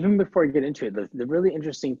 And even before I get into it, the really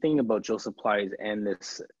interesting thing about Joseph Plyce and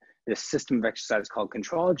this system of exercise called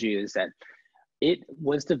Contrology is that it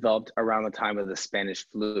was developed around the time of the Spanish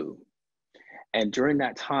flu. And during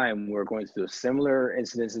that time, we were going through similar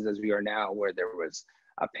incidences as we are now, where there was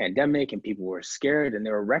a pandemic and people were scared, and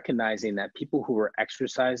they were recognizing that people who were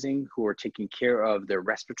exercising, who were taking care of their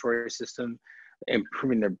respiratory system,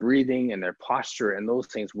 improving their breathing and their posture and those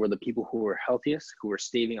things, were the people who were healthiest, who were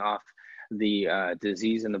staving off the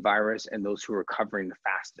disease and the virus, and those who were recovering the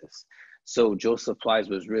fastest. So Joseph Plyce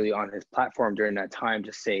was really on his platform during that time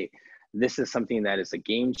to say, this is something that is a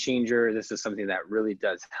game changer. This is something that really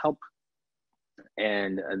does help.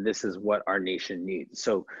 And this is what our nation needs.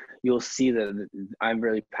 So you'll see that I'm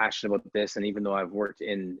really passionate about this. And even though I've worked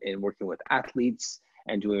in working with athletes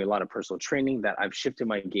and doing a lot of personal training, that I've shifted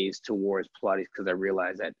my gaze towards Pilates because I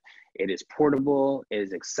realize that it is portable, it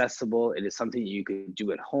is accessible, it is something you can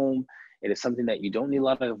do at home. It is something that you don't need a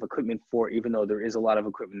lot of equipment for, even though there is a lot of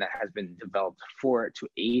equipment that has been developed for it to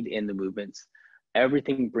aid in the movements.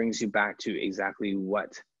 Everything brings you back to exactly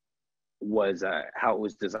what was, how it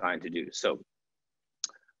was designed to do. So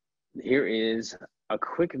here is a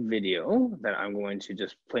quick video that I'm going to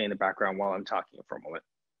just play in the background while I'm talking for a moment.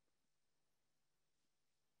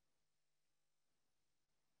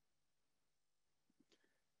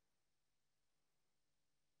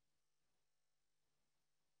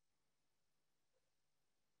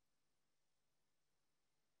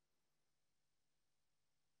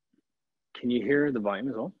 Can you hear the volume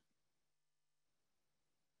as well?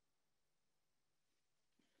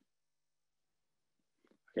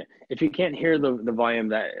 Okay. If you can't hear the volume,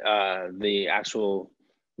 that the actual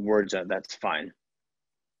words, that's fine.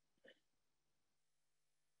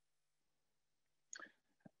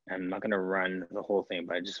 I'm not going to run the whole thing,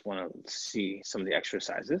 but I just want to see some of the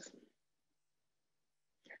exercises.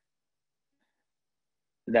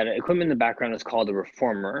 That equipment in the background is called a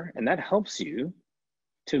reformer, and that helps you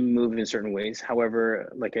to move in certain ways.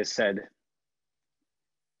 However, like I said,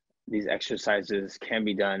 these exercises can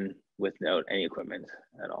be done without any equipment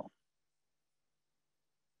at all.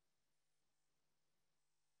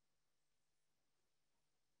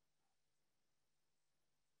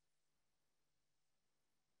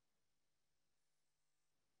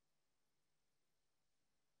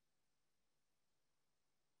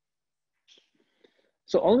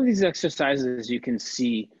 So all of these exercises you can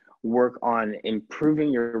see work on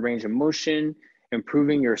improving your range of motion,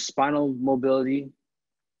 improving your spinal mobility.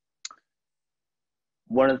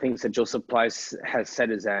 One of the things that Joseph Plyce has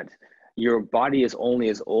said is that your body is only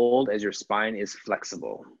as old as your spine is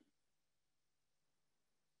flexible.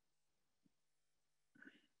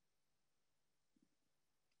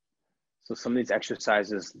 So some of these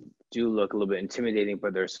exercises do look a little bit intimidating,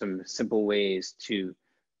 but there's some simple ways to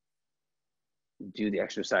do the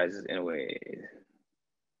exercises in a way.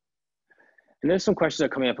 And there's some questions that are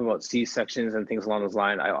coming up about C-sections and things along those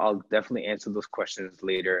lines. I'll definitely answer those questions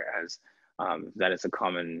later, as that is a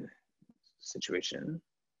common situation.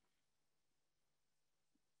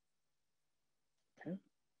 Okay.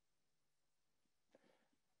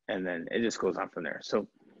 And then it just goes on from there. So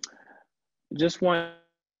just wanted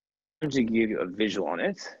to give you a visual on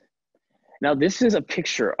it. Now, this is a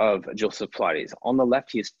picture of Joseph Plyce. On the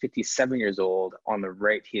left, he is 57 years old. On the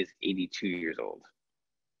right, he is 82 years old.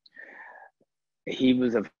 He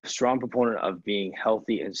was a strong proponent of being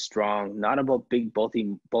healthy and strong, not about big,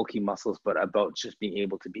 bulky muscles, but about just being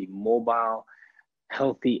able to be mobile,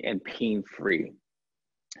 healthy, and pain-free.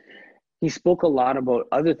 He spoke a lot about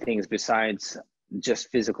other things besides just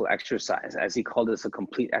physical exercise. As he called this, a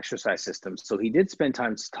complete exercise system. So he did spend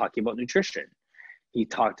time talking about nutrition. He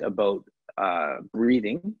talked about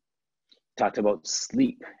breathing, talked about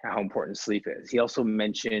sleep, how important sleep is. He also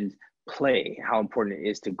mentioned play, how important it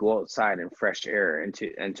is to go outside in fresh air and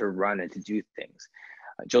to run and to do things.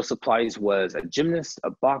 Joseph Plies was a gymnast,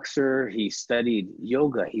 a boxer. He studied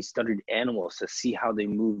yoga. He studied animals to see how they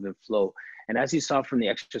move and flow. And as you saw from the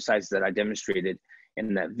exercises that I demonstrated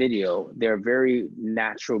in that video, they're very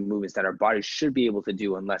natural movements that our bodies should be able to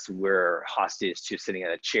do unless we're hostage to sitting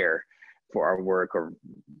at a chair for our work or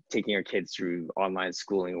taking our kids through online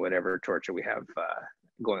schooling, whatever torture we have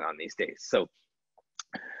going on these days. So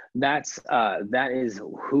that is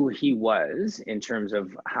who he was in terms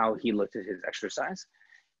of how he looked at his exercise.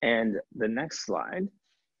 And the next slide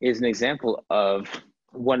is an example of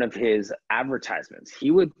one of his advertisements. He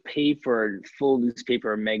would pay for a full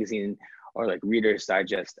newspaper or magazine or like Reader's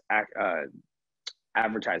Digest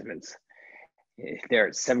advertisements. They're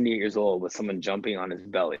at 78 years old with someone jumping on his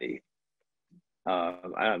belly.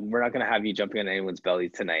 We're not going to have you jumping on anyone's belly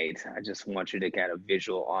tonight. I just want you to get a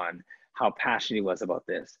visual on how passionate he was about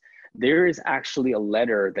this. There is actually a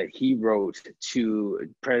letter that he wrote to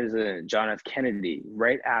President John F. Kennedy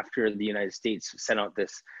right after the United States sent out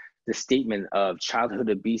this statement of childhood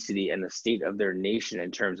obesity and the state of their nation in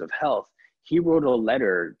terms of health. He wrote a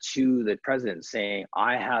letter to the president saying,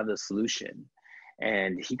 I have a solution.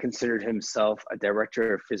 And he considered himself a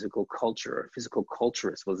director of physical culture. Physical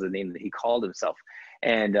culturist was the name that he called himself,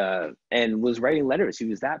 and was writing letters. He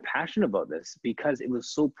was that passionate about this because it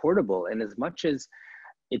was so portable. And as much as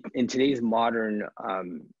in today's modern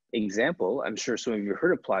example, I'm sure some of you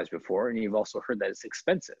heard of Plies before, and you've also heard that it's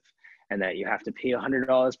expensive and that you have to pay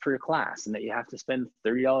 $100 per class and that you have to spend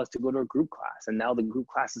 $30 to go to a group class. And now the group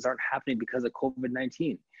classes aren't happening because of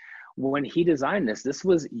COVID-19. When he designed this, this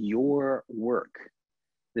was your work.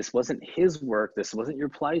 This wasn't his work. This wasn't your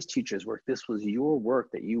Plies teacher's work. This was your work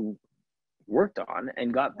that you worked on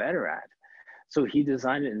and got better at. So he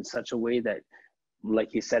designed it in such a way that,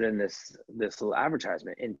 like he said in this little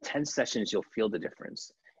advertisement, in 10 sessions, you'll feel the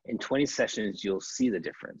difference. In 20 sessions, you'll see the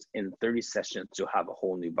difference. In 30 sessions, you'll have a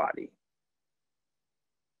whole new body.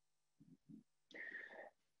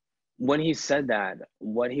 When he said that,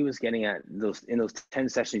 what he was getting at, in those 10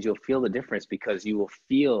 sessions, you'll feel the difference because you will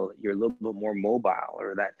feel you're a little bit more mobile,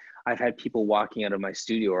 or that I've had people walking out of my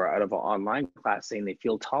studio or out of an online class saying they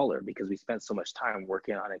feel taller because we spent so much time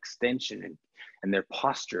working on extension and their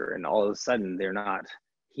posture, and all of a sudden they're not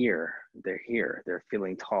here, they're here, they're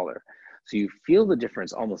feeling taller. So you feel the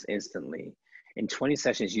difference almost instantly. In 20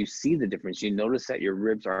 sessions, you see the difference. You notice that your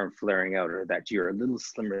ribs aren't flaring out, or that you're a little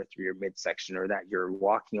slimmer through your midsection, or that you're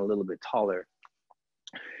walking a little bit taller.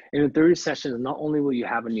 And in 30 sessions, not only will you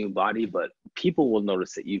have a new body, but people will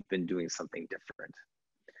notice that you've been doing something different.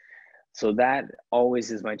 So that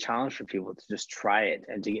always is my challenge for people, to just try it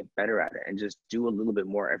and to get better at it and just do a little bit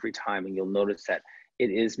more every time. And you'll notice that it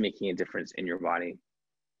is making a difference in your body.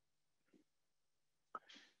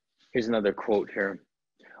 Here's another quote here.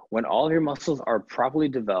 When all your muscles are properly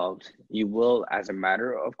developed, you will, as a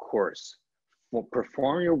matter of course,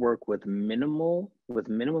 perform your work with minimum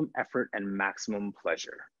effort and maximum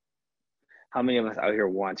pleasure. How many of us out here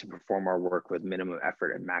want to perform our work with minimum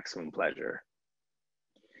effort and maximum pleasure?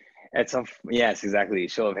 Yes, exactly.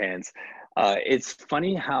 Show of hands. It's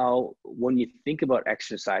funny how when you think about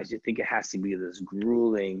exercise, you think it has to be this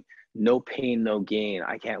grueling, no pain, no gain,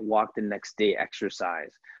 I can't walk the next day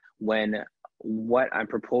exercise. When what I'm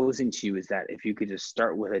proposing to you is that if you could just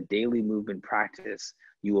start with a daily movement practice,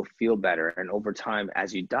 you will feel better. And over time,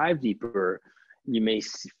 as you dive deeper, you may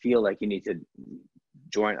feel like you need to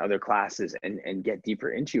join other classes and get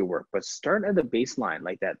deeper into your work. But start at the baseline,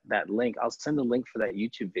 like that link. I'll send the link for that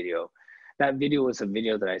YouTube video. That video is a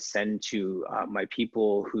video that I send to my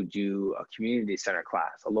people who do a community center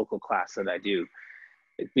class, a local class that I do.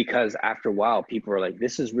 Because after a while, people are like,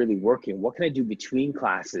 this is really working. What can I do between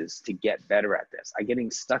classes to get better at this? I'm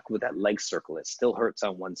getting stuck with that leg circle. It still hurts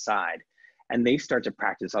on one side. And they start to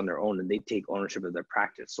practice on their own and they take ownership of their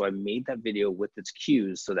practice. So I made that video with its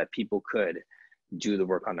cues so that people could do the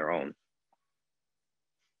work on their own.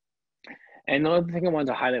 And another thing I wanted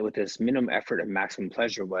to highlight with this minimum effort and maximum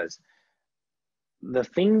pleasure was the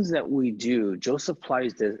things that we do. Joseph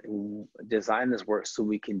Plies designed this work so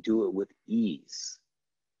we can do it with ease.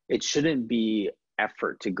 It shouldn't be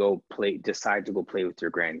effort to decide to go play with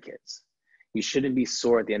your grandkids. You shouldn't be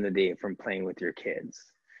sore at the end of the day from playing with your kids.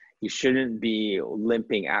 You shouldn't be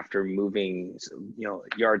limping after moving,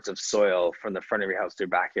 yards of soil from the front of your house to the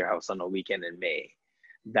back of your house on a weekend in May.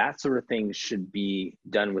 That sort of thing should be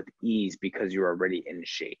done with ease because you're already in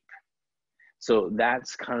shape. So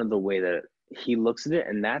that's kind of the way that he looks at it.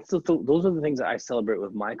 And those are the things that I celebrate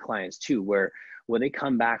with my clients too, where when they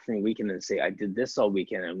come back from a weekend and say, I did this all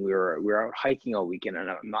weekend and we were out hiking all weekend and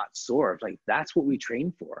I'm not sore. Like, that's what we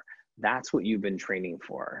train for. That's what you've been training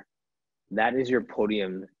for. That is your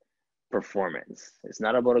podium performance. It's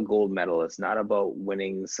not about a gold medal. It's not about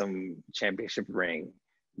winning some championship ring.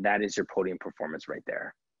 That is your podium performance right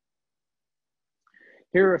there.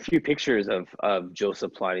 Here are a few pictures of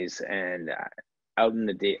Joseph Pilates and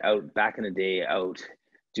back in the day, out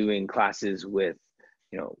doing classes with,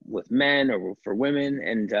 with men or for women.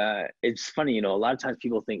 And it's funny, a lot of times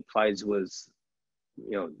people think Pilates was,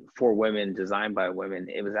 for women, designed by women.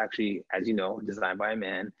 It was actually, as you know, designed by a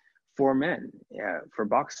man for men, for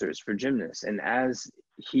boxers, for gymnasts. And as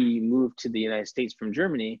he moved to the United States from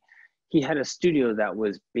Germany, he had a studio that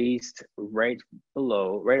was based right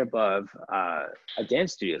above a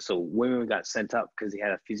dance studio. So women got sent up because he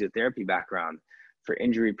had a physiotherapy background for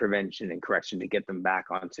injury prevention and correction to get them back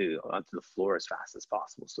onto the floor as fast as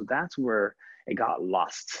possible. So that's where it got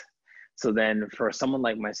lost. So then for someone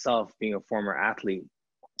like myself, being a former athlete,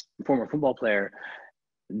 former football player,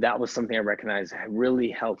 that was something I recognized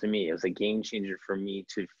really helped me. It was a game changer for me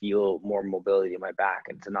to feel more mobility in my back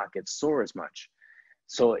and to not get sore as much.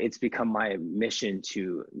 So it's become my mission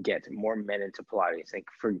to get more men into Pilates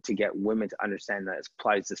and to get women to understand that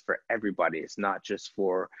Pilates is for everybody. It's not just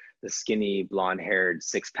for the skinny, blonde-haired,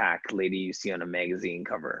 six-pack lady you see on a magazine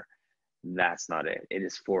cover. That's not it. It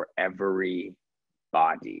is for everybody.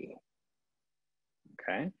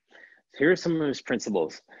 Okay. So here are some of his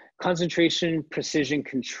principles: concentration, precision,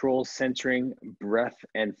 control, centering, breath,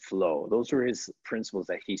 and flow. Those were his principles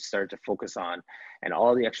that he started to focus on. And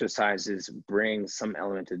all the exercises bring some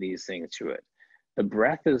element of these things to it. The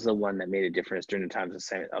breath is the one that made a difference during the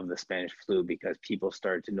times of the Spanish flu, because people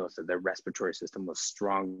started to notice that their respiratory system was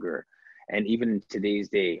stronger. And even in today's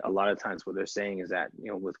day, a lot of times what they're saying is that,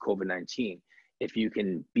 with COVID-19, if you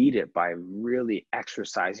can beat it by really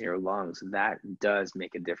exercising your lungs, that does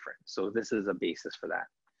make a difference. So this is a basis for that.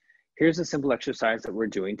 Here's a simple exercise that we're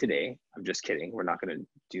doing today. I'm just kidding. We're not going to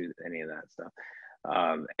do any of that stuff.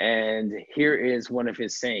 And here is one of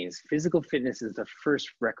his sayings: physical fitness is the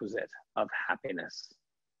first requisite of happiness.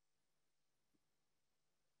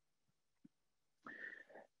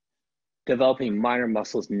 Developing minor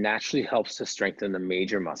muscles naturally helps to strengthen the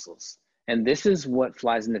major muscles. And this is what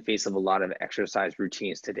flies in the face of a lot of exercise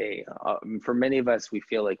routines today. For many of us, we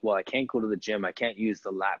feel like, well, I can't go to the gym. I can't use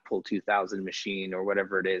the lat pull 2000 machine or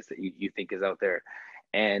whatever it is that you think is out there.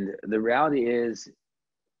 And the reality is,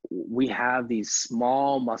 we have these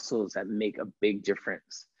small muscles that make a big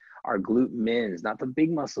difference. Our glute mins, not the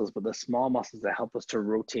big muscles, but the small muscles that help us to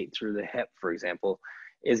rotate through the hip, for example,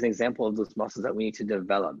 is an example of those muscles that we need to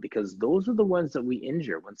develop, because those are the ones that we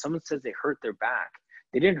injure. When someone says they hurt their back,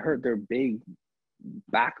 they didn't hurt their big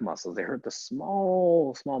back muscles. They hurt the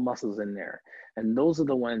small muscles in there. And those are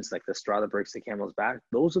the ones, like the straw that breaks the camel's back.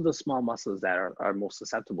 Those are the small muscles that are most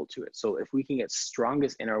susceptible to it. So if we can get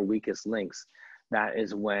strongest in our weakest links, that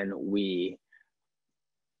is when we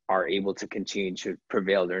are able to continue to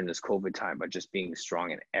prevail during this COVID time by just being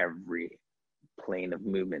strong in every plane of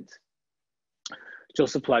movement.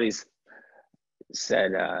 Joseph Pilates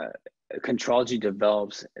said, contrology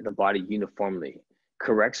develops the body uniformly,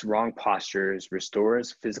 corrects wrong postures,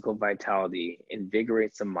 restores physical vitality,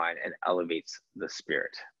 invigorates the mind, and elevates the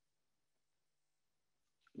spirit.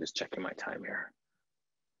 Just checking my time here.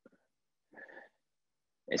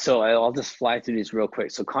 So I'll just fly through these real quick.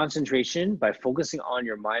 So concentration, by focusing on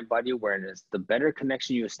your mind-body awareness, the better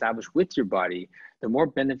connection you establish with your body, the more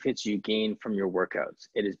benefits you gain from your workouts.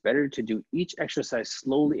 It is better to do each exercise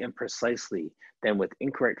slowly and precisely than with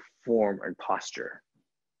incorrect form and posture.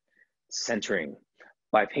 Centering,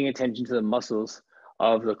 by paying attention to the muscles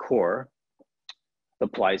of the core, the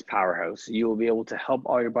Pilates powerhouse, you will be able to help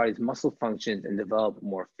all your body's muscle functions and develop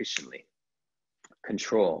more efficiently.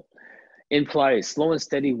 Control. In Pilates, slow and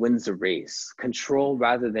steady wins the race. Control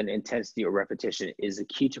rather than intensity or repetition is the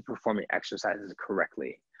key to performing exercises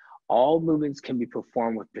correctly. All movements can be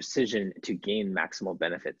performed with precision to gain maximal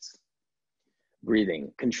benefits.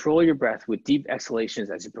 Breathing. Control your breath with deep exhalations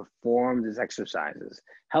as you perform these exercises.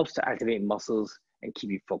 Helps to activate muscles and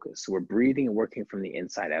keep you focused. So we're breathing and working from the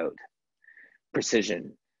inside out.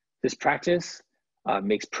 Precision. This practice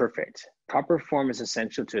makes perfect. Proper form is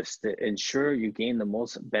essential to ensure you gain the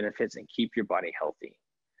most benefits and keep your body healthy.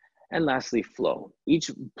 And lastly, flow. Each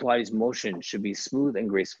Pilates motion should be smooth and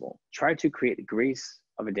graceful. Try to create the grace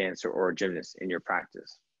of a dancer or a gymnast in your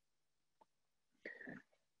practice.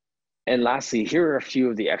 And lastly, here are a few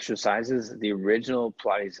of the exercises, the original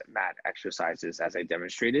Pilates mat exercises as I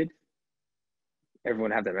demonstrated.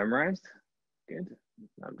 Everyone have that memorized? Good.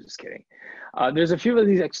 No, I'm just kidding. There's a few of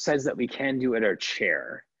these exercises that we can do at our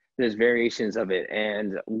chair. There's variations of it.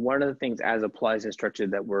 And one of the things as a Pilates instructor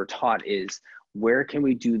that we're taught is, where can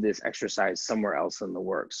we do this exercise somewhere else in the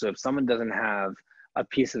work? So if someone doesn't have a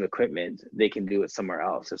piece of equipment, they can do it somewhere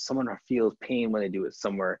else. If someone feels pain when they do it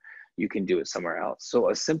somewhere, you can do it somewhere else. So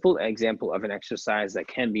a simple example of an exercise that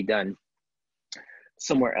can be done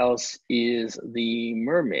somewhere else is the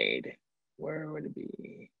mermaid. Where would it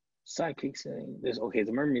be? Sidekick sitting. Okay,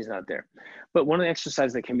 the mermaid's not there. But one of the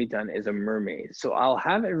exercises that can be done is a mermaid. So I'll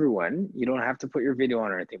have everyone, you don't have to put your video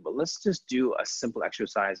on or anything, but let's just do a simple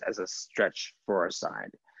exercise as a stretch for our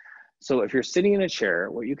side. So if you're sitting in a chair,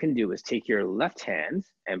 what you can do is take your left hand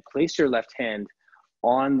and place your left hand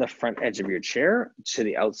on the front edge of your chair to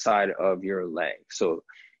the outside of your leg. So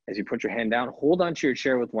as you put your hand down, hold onto your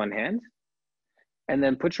chair with one hand, and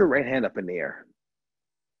then put your right hand up in the air.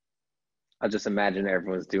 I'll just imagine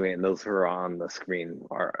everyone's doing it, and those who are on the screen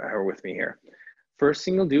are with me here. First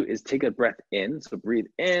thing you'll do is take a breath in. So breathe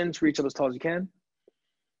in to reach up as tall as you can,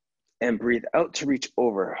 and breathe out to reach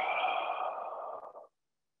over.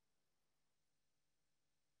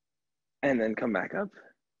 And then come back up.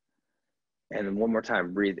 And then one more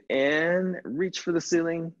time, breathe in, reach for the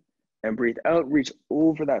ceiling, and breathe out, reach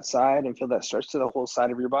over that side and feel that stretch to the whole side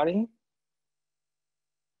of your body.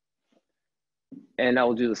 And I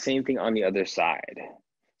will do the same thing on the other side.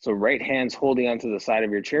 So right hand's holding onto the side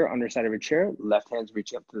of your chair, underside of your chair, left hand's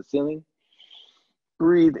reaching up to the ceiling.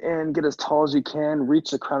 Breathe in, get as tall as you can,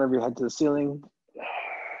 reach the crown of your head to the ceiling.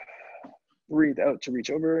 Breathe out to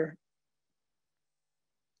reach over.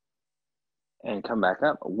 And come back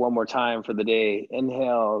up. One more time for the day.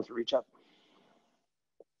 Inhale to reach up.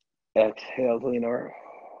 Exhale to lean over.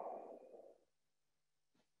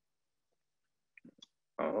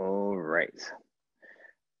 All right.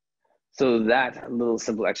 So that little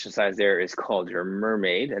simple exercise there is called your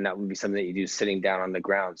mermaid, and that would be something that you do sitting down on the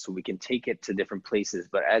ground. So we can take it to different places,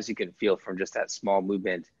 but as you can feel from just that small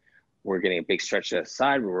movement, we're getting a big stretch to the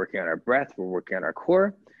side, we're working on our breath, we're working on our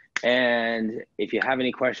core. And if you have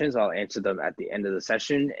any questions, I'll answer them at the end of the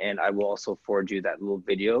session, and I will also forward you that little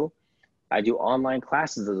video. I do online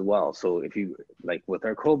classes as well. So if you, like with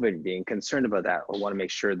our COVID, being concerned about that, I want to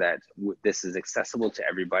make sure that this is accessible to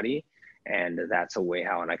everybody. And that's a way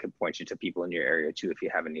how, and I could point you to people in your area too if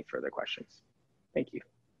you have any further questions. Thank you.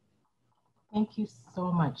 Thank you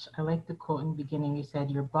so much. I like the quote in the beginning. You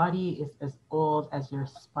said, your body is as old as your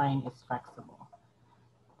spine is flexible.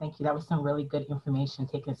 Thank you. That was some really good information,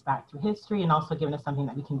 taking us back through history and also giving us something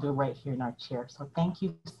that we can do right here in our chair. So thank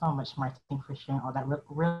you so much, Martin, for sharing all that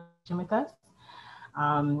information with us.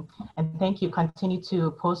 And thank you. Continue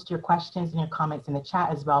to post your questions and your comments in the chat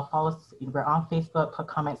as well. Follow us. We're on Facebook. Put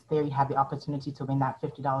comments there. You have the opportunity to win that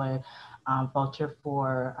 $50 voucher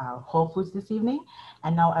for Whole Foods this evening.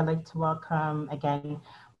 And now I'd like to welcome again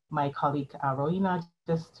my colleague Rowena,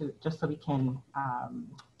 just so we can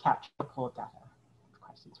capture the poll data.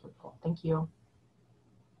 Questions for the poll. Thank you.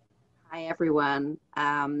 Hi, everyone.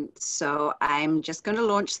 So I'm just going to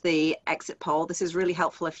launch the exit poll. This is really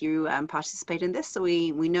helpful if you participate in this, so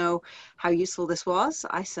we know how useful this was.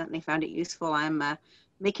 I certainly found it useful. I'm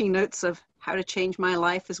making notes of how to change my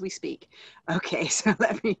life as we speak. Okay, so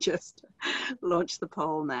let me just launch the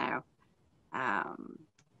poll now.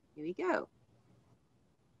 Here we go.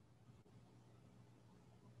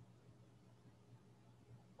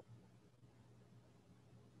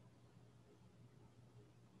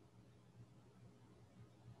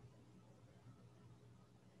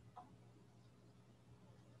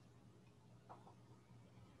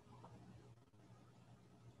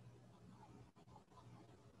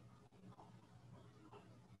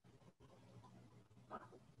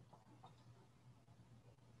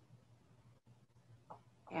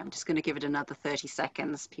 Okay, I'm just going to give it another 30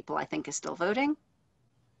 seconds. People, I think, are still voting.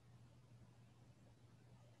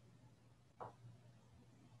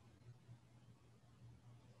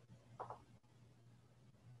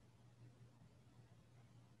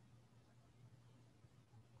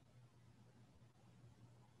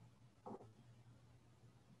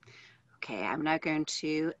 Okay, I'm now going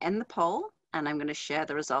to end the poll and I'm going to share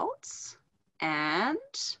the results. And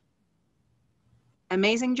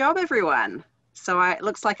amazing job, everyone. So it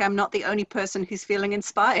looks like I'm not the only person who's feeling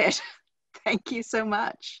inspired. Thank you so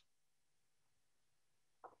much.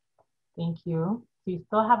 Thank you. So you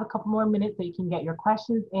still have a couple more minutes so you can get your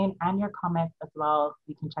questions in and your comments as well.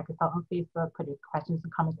 You can check us out on Facebook, put your questions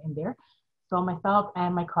and comments in there. So myself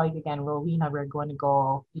and my colleague again, Rowena, we're going to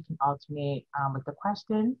go, we can alternate with the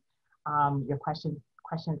questions, your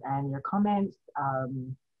questions and your comments.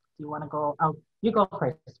 Do you want to go? Oh, you go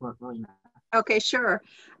first, Rowena. Okay, sure.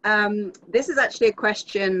 This is actually a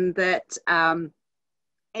question that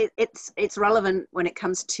it's relevant when it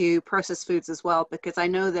comes to processed foods as well, because I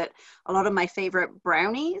know that a lot of my favorite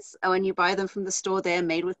brownies, when you buy them from the store, they're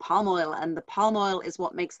made with palm oil, and the palm oil is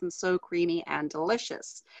what makes them so creamy and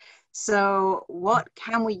delicious. So what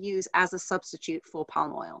can we use as a substitute for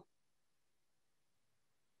palm oil?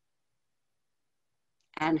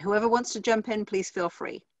 And whoever wants to jump in, please feel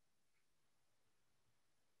free.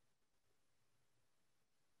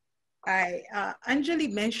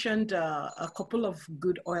 Anjali mentioned a couple of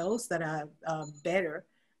good oils that are better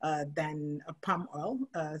than palm oil,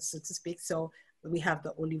 so to speak. So we have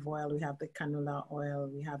the olive oil, we have the canola oil,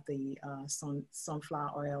 we have the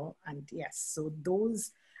sunflower oil, and yes, so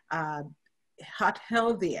those are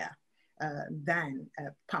healthier than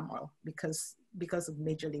palm oil because of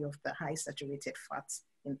majorly of the high saturated fats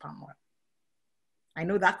in palm oil. I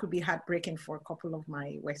know that could be heartbreaking for a couple of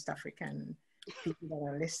my West African people that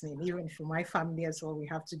are listening. Even for my family as well, we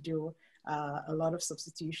have to do a lot of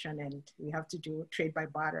substitution, and we have to do trade by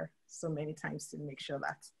barter so many times to make sure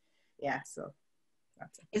that, yeah, so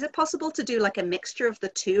that's it. Is it possible to do like a mixture of the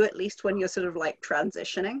two, at least when you're sort of like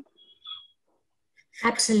transitioning?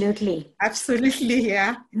 Absolutely. Absolutely,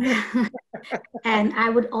 yeah. And I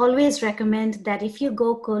would always recommend that if you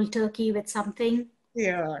go cold turkey with something,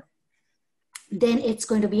 yeah, then it's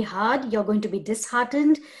going to be hard. You're going to be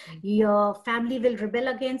disheartened. Your family will rebel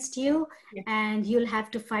against you, and you'll have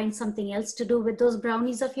to find something else to do with those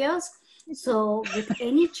brownies of yours. So with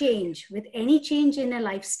any change in a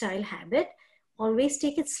lifestyle habit, always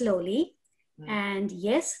take it slowly. And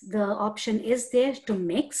yes, the option is there to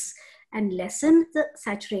mix and lessen the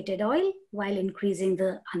saturated oil while increasing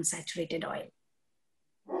the unsaturated oil.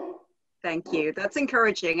 Thank you. That's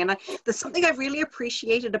encouraging. And there's something I really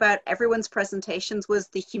appreciated about everyone's presentations was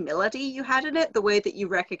the humility you had in it, the way that you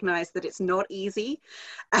recognize that it's not easy,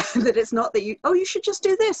 and that it's not that you should just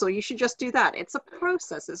do this or you should just do that. It's a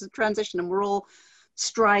process, it's a transition, and we're all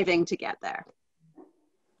striving to get there.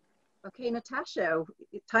 Okay, Natasha,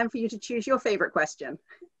 time for you to choose your favorite question.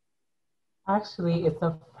 Actually,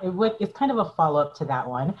 it's kind of a follow-up to that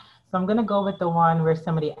one. So I'm gonna go with the one where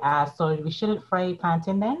somebody asked, so we shouldn't fry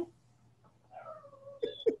plantain then?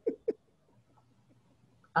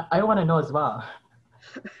 I want to know as well.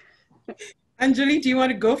 Anjali, do you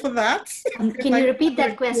want to go for that? Can you repeat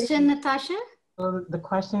that question, Natasha? So the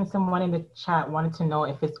question, someone in the chat wanted to know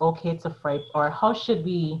if it's okay to fry, or how best should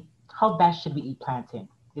we eat plantain?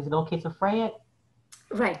 Is it okay to fry it?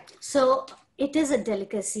 Right. So it is a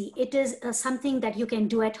delicacy. It is something that you can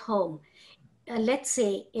do at home. Let's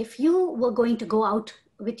say if you were going to go out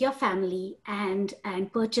with your family and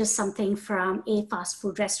purchase something from a fast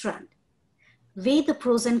food restaurant, weigh the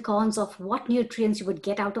pros and cons of what nutrients you would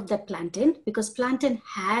get out of that plantain, because plantain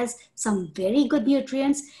has some very good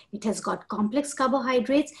nutrients. It has got complex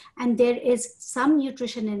carbohydrates, and there is some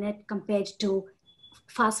nutrition in it compared to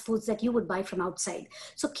fast foods that you would buy from outside.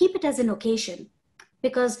 So keep it as an occasion,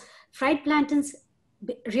 because fried plantains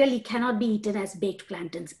really cannot be eaten as baked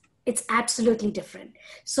plantains. It's absolutely different.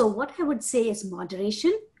 So what I would say is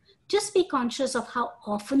moderation. Just be conscious of how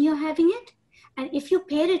often you're having it. And if you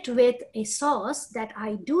pair it with a sauce that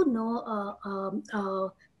I do know, a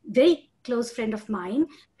very close friend of mine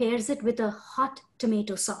pairs it with a hot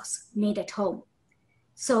tomato sauce made at home.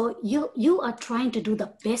 So you are trying to do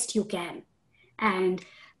the best you can. And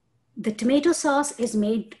the tomato sauce is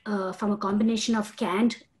made from a combination of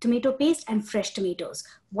canned tomato paste and fresh tomatoes.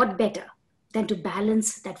 What better than to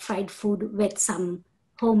balance that fried food with some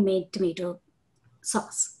homemade tomato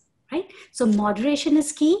sauce, right? So moderation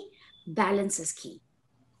is key. Balance is key.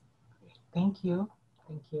 Thank you.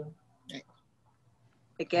 Thank you.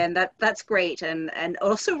 Again, that's great and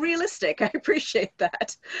also realistic. I appreciate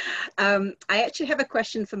that. I actually have a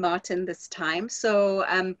question for Martin this time. So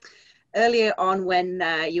earlier on when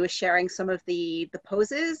you were sharing some of the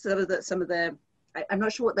poses, some of the I'm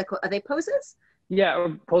not sure what they're called. Are they poses? Yeah,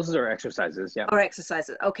 poses or exercises, yeah. Or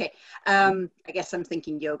exercises, okay. I guess I'm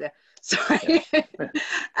thinking yoga, sorry.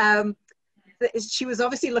 Yeah. She was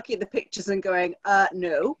obviously looking at the pictures and going,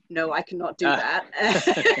 no, I cannot do that.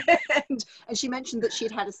 and she mentioned that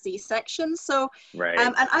she'd had a C-section. So, right.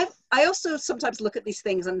 And I also sometimes look at these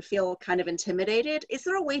things and feel kind of intimidated. Is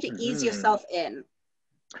there a way to ease yourself in?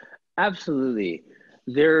 Absolutely.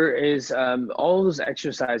 There is all those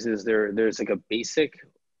exercises, there's like a basic,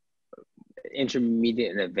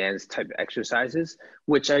 intermediate, and advanced type exercises,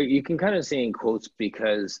 which you can kind of say in quotes,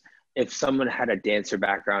 because if someone had a dancer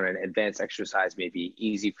background and advanced exercise may be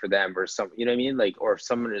easy for them, or some, you know what I mean? Like, or if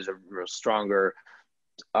someone is a real stronger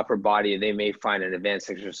upper body, they may find an advanced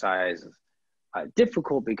exercise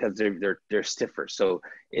difficult because they're stiffer. So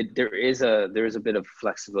there is a bit of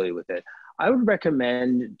flexibility with it. I would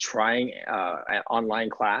recommend trying an online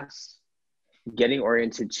class, getting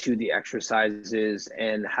oriented to the exercises,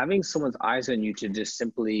 and having someone's eyes on you to just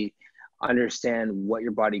simply understand what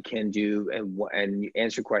your body can do and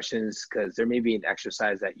answer questions, because there may be an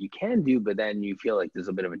exercise that you can do, but then you feel like there's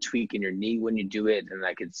a bit of a tweak in your knee when you do it, and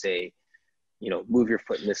I could say, move your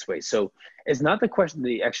foot in this way. So it's not the question that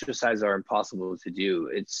the exercises are impossible to do.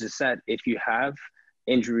 It's just that if you have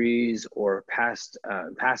injuries or past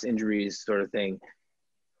injuries sort of thing,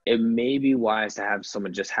 it may be wise to have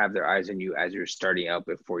someone just have their eyes on you as you're starting out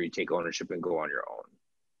before you take ownership and go on your own.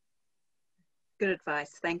 Good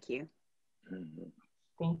advice. Thank you. Mm-hmm.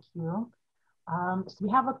 Thank you. So we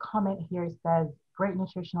have a comment here. It says, great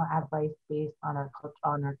nutritional advice based on our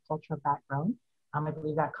cultural background. I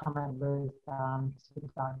believe that comment was to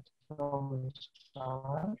Dr.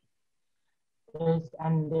 Shaw.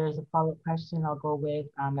 There's a follow-up question I'll go with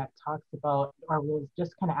that talks about, or was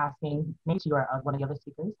just kind of asking, maybe to your, one of the other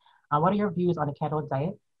speakers, what are your views on a keto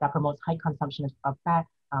diet that promotes high consumption of fat?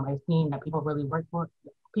 I've seen that people really work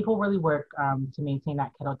to maintain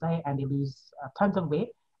that keto diet, and they lose tons of weight,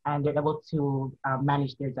 and they're able to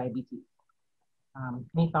manage their diabetes.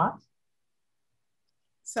 Any thoughts?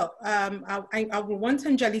 So I will want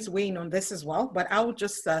Anjali's weigh in on this as well, but I will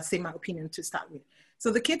just say my opinion to start with. So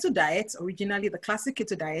the keto diet, originally the classic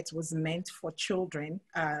keto diet was meant for children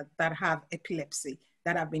that have epilepsy,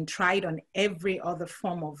 that have been tried on every other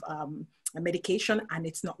form of medication and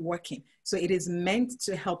it's not working. So it is meant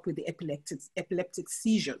to help with the epileptic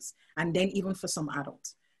seizures, and then even for some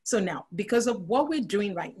adults. So now, because of what we're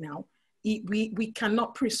doing right now, we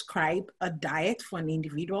cannot prescribe a diet for an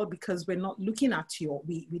individual because we're not looking at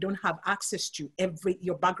we don't have access to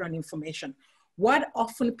your background information. What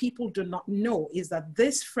often people do not know is that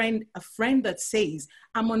a friend that says,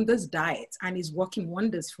 I'm on this diet and is working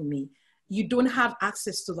wonders for me, you don't have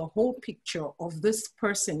access to the whole picture of this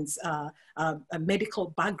person's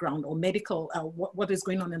medical background or medical, what is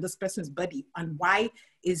going on in this person's body, and why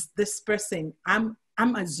is this person, I'm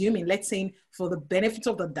assuming, let's say for the benefit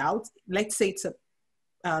of the doubt, let's say it's a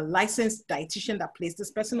licensed dietitian that placed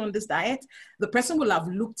this person on this diet. The person will have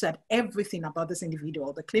looked at everything about this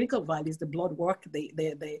individual, the clinical values, the blood work,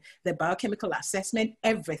 the biochemical assessment,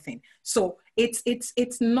 everything. So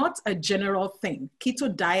it's not a general thing.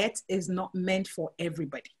 Keto diet is not meant for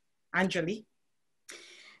everybody. Anjali?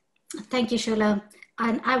 Thank you, Shola.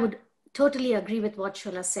 And I would totally agree with what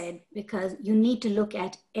Shola said, because you need to look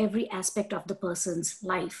at every aspect of the person's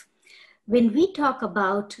life. When we talk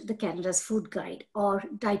about the Canada's Food Guide or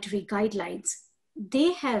dietary guidelines,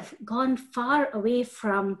 they have gone far away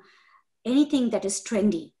from anything that is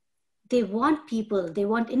trendy. They want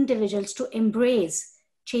individuals to embrace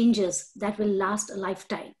changes that will last a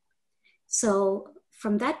lifetime. So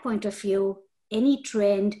from that point of view, any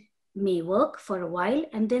trend may work for a while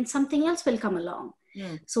and then something else will come along.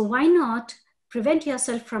 So why not prevent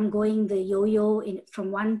yourself from going the yo-yo from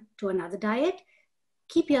one to another diet?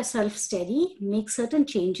 Keep yourself steady, make certain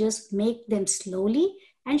changes, make them slowly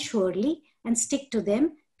and surely, and stick to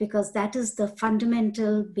them, because that is the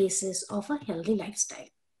fundamental basis of a healthy lifestyle.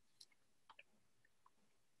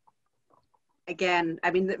 Again,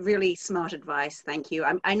 I mean, really smart advice. Thank you.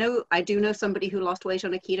 I do know somebody who lost weight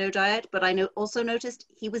on a keto diet, but I also noticed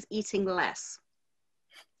he was eating less,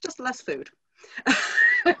 just less food.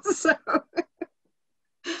 So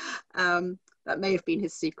that may have been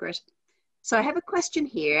his secret. So I have a question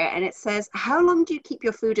here, and it says, how long do you keep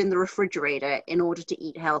your food in the refrigerator in order to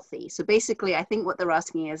eat healthy? So basically, I think what they're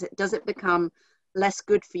asking is, does it become less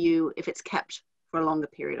good for you if it's kept for a longer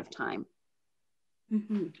period of time?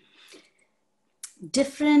 Mm-hmm.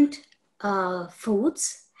 Different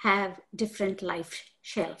foods have different life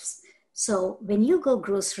shelves. So when you go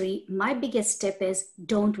grocery, my biggest step is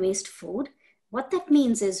don't waste food. What that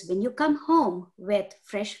means is when you come home with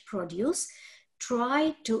fresh produce,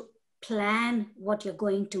 try to plan what you're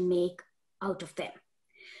going to make out of them.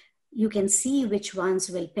 You can see which ones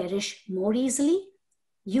will perish more easily.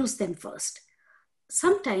 Use them first.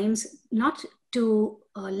 Sometimes not to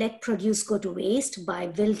let produce go to waste by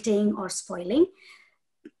wilting or spoiling.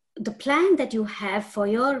 The plan that you have for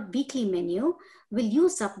your weekly menu will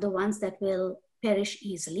use up the ones that will perish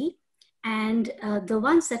easily, and the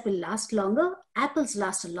ones that will last longer. Apples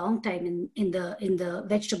last a long time in the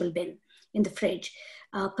vegetable bin, in the fridge.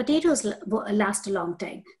 Potatoes last a long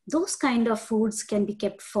time. Those kind of foods can be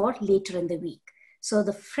kept for later in the week. So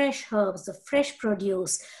the fresh herbs, the fresh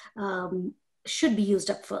produce should be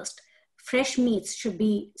used up first. Fresh meats should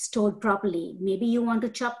be stored properly. Maybe you want to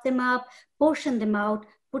chop them up, portion them out,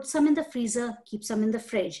 put some in the freezer, keep some in the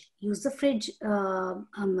fridge. Use the fridge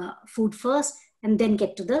food first and then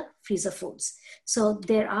get to the freezer foods. So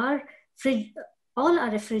there are all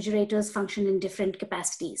our refrigerators function in different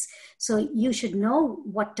capacities. So you should know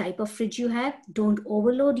what type of fridge you have. Don't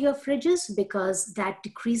overload your fridges because that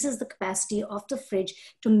decreases the capacity of the fridge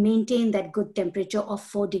to maintain that good temperature of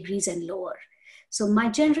 4 degrees and lower. So my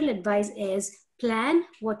general advice is plan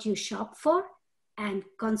what you shop for and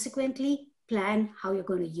consequently plan how you're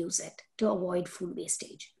going to use it to avoid food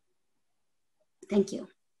wastage. Thank you.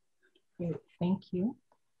 Great, thank you.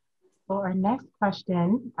 So our next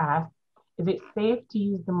question asks, is it safe to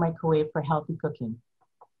use the microwave for healthy cooking?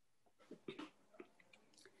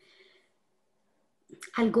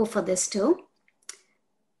 I'll go for this too.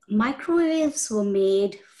 Microwaves were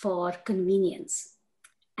made for convenience,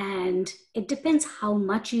 and it depends how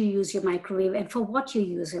much you use your microwave and for what you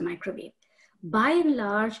use your microwave. By and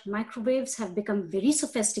large, microwaves have become very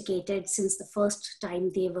sophisticated since the first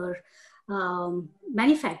time they were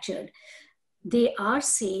manufactured. They are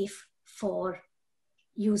safe for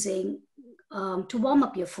using to warm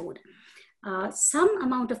up your food. Some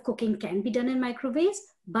amount of cooking can be done in microwaves.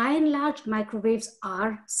 By and large, microwaves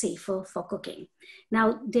are safer for cooking.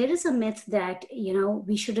 Now, there is a myth that,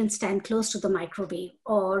 we shouldn't stand close to the microwave,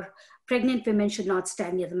 or pregnant women should not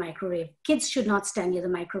stand near the microwave. Kids should not stand near the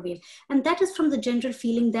microwave. And that is from the general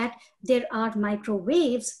feeling that there are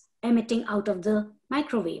microwaves emitting out of the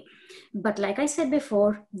microwave. But like I said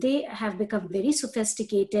before, they have become very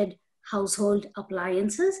sophisticated household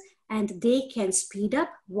appliances, and they can speed up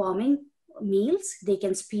warming meals. They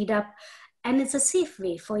can speed up, and it's a safe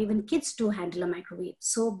way for even kids to handle a microwave.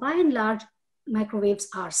 So by and large, microwaves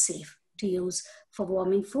are safe to use for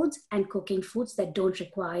warming foods and cooking foods that don't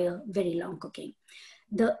require very long cooking.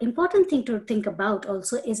 The important thing to think about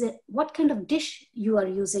also is what kind of dish you are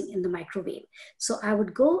using in the microwave. So I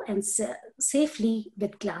would go and safely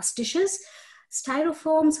with glass dishes.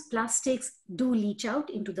 Styrofoams, plastics do leach out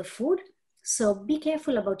into the food. So be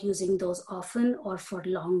careful about using those often or for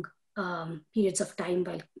long periods of time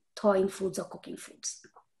while thawing foods or cooking foods.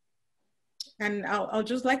 And I'll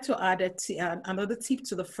just like to add another tip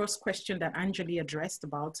to the first question that Anjali addressed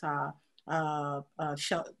about the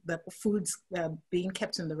foods being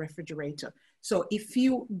kept in the refrigerator. So if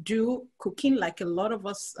you do cooking like a lot of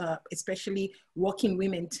us, especially working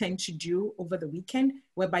women, tend to do over the weekend,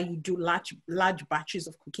 whereby you do large batches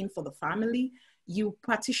of cooking for the family, you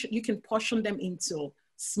can portion them into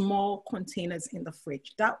small containers in the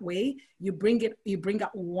fridge. That way, you bring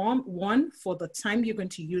out one for the time you're going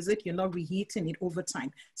to use it. You're not reheating it over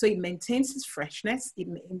time, so it maintains its freshness. It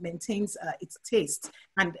maintains its taste,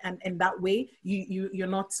 and that way you're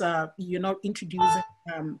not introducing,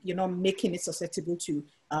 you're not making it susceptible to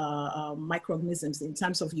microorganisms. In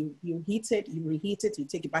terms of you heat it, you reheat it, you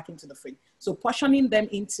take it back into the fridge. So portioning them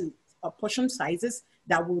into portion sizes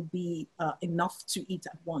that will be enough to eat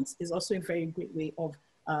at once is also a very great way of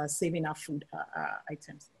saving our food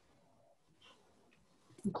items.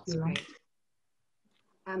 Thank you.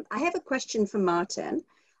 I have a question for Martin.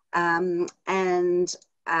 So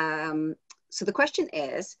the question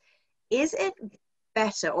is it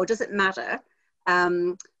better, or does it matter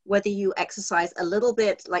whether you exercise a little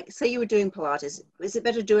bit, like say you were doing Pilates, is it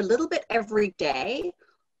better to do a little bit every day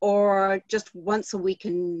or just once a week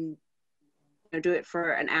and do it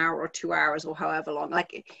for an hour or 2 hours or however long?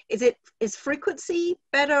 Like, is frequency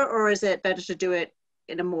better, or is it better to do it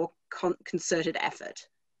in a more concerted effort?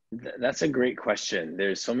 That's a great question.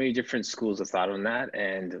 There's so many different schools of thought on that.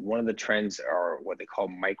 And one of the trends are what they call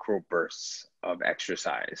micro bursts of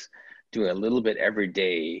exercise. Doing a little bit every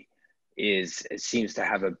day it seems to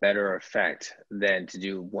have a better effect than to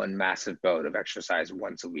do one massive bout of exercise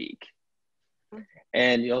once a week. Okay.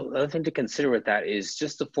 And the other thing to consider with that is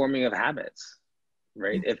just the forming of habits,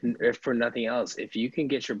 right? If for nothing else, if you can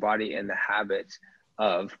get your body in the habit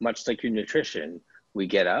of, much like your nutrition, we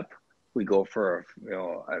get up, we go for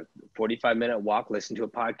a 45-minute walk, listen to a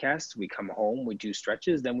podcast, we come home, we do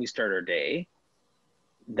stretches, then we start our day.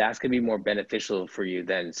 That's going to be more beneficial for you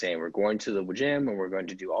than saying we're going to the gym and we're going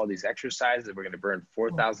to do all these exercises and we're going to burn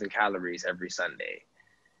 4,000 calories every Sunday.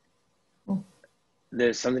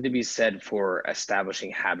 There's something to be said for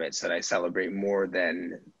establishing habits that I celebrate more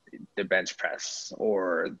than the bench press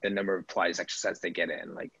or the number of Pilates exercises they get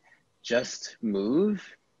in. Like, just move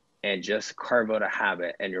and just carve out a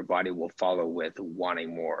habit, and your body will follow with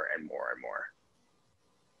wanting more and more and more.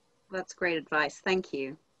 That's great advice. Thank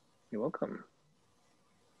you. You're welcome.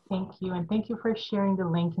 Thank you. And thank you for sharing the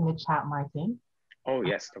link in the chat, Martin. Oh,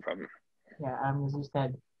 yes, no problem. Yeah, as you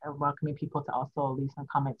said, welcoming people to also leave some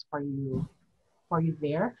comments for you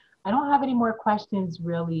there. I don't have any more questions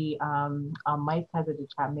really on my side of the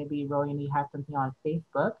chat. Maybe Roni has something on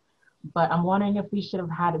Facebook, but I'm wondering if we should have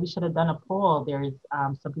done a poll. There's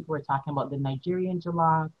some people were talking about the Nigerian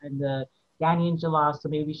jollof and the Ghanaian jollof, so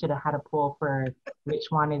maybe we should have had a poll for which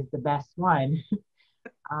one is the best one.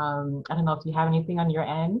 I don't know if you have anything on your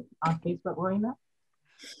end on Facebook, Rowena.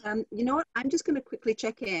 You know what? I'm just going to quickly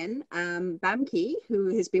check in. Bamki,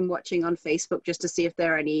 who has been watching on Facebook, just to see if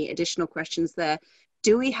there are any additional questions there.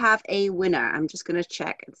 Do we have a winner? I'm just going to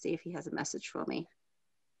check and see if he has a message for me.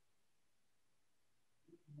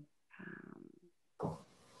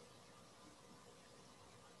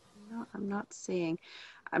 No, I'm not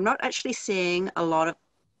actually seeing a lot of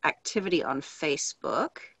activity on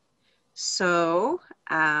Facebook. So,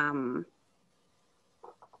 I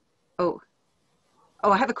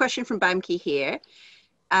have a question from Bamki here.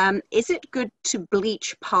 Is it good to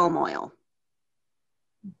bleach palm oil?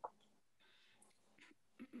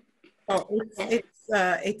 Oh,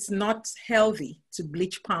 it's not healthy to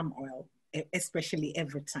bleach palm oil, especially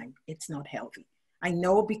every time. It's not healthy. I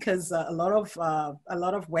know because a lot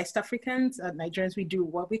of West Africans, Nigerians, we do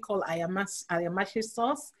what we call ayamashi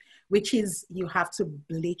sauce, which is you have to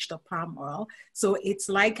bleach the palm oil. So it's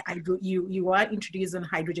like you are introducing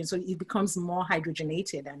hydrogen, so it becomes more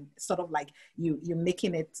hydrogenated and sort of like you're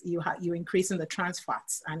making it, you're increasing the trans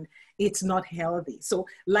fats, and it's not healthy. So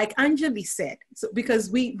like Anjali said, so because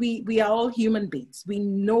we are all human beings, we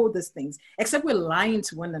know these things, except we're lying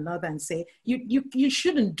to one another and say, you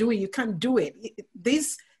shouldn't do it, you can't do it.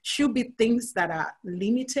 These should be things that are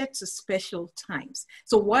limited to special times.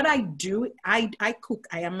 So what I do, I cook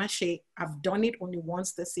ayamashi. I've done it only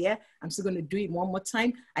once this year. I'm still going to do it one more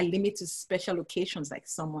time. I limit to special occasions like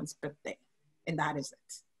someone's birthday, and that is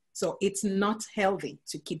it. So it's not healthy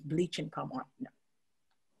to keep bleaching palm oil. No.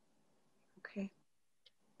 Okay,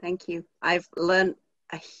 thank you. I've learned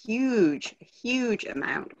a huge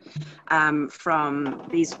amount from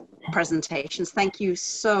these presentations. Thank you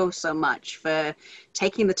so much for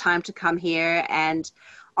taking the time to come here. And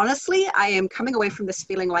honestly, I am coming away from this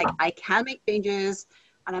feeling like I can make changes,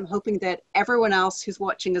 and I'm hoping that everyone else who's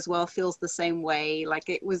watching as well feels the same way. Like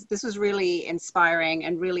this was really inspiring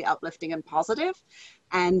and really uplifting and positive.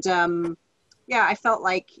 And yeah, I felt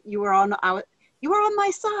like you were on my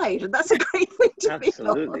side, and that's a great thing to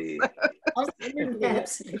Absolutely. feel.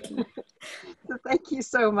 Absolutely. So thank you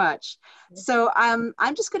so much. So I'm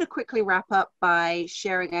just going to quickly wrap up by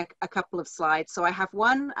sharing a couple of slides. So I have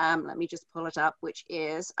one, let me just pull it up, which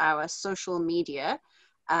is our social media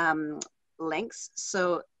links.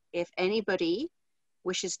 So if anybody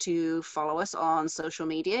wishes to follow us on social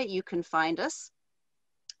media, you can find us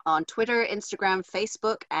on Twitter, Instagram,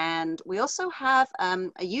 Facebook, and we also have a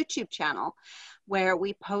YouTube channel where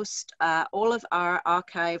we post all of our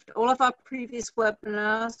previous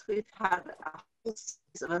webinars. We've had a whole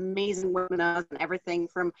series of amazing webinars and everything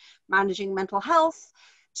from managing mental health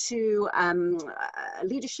to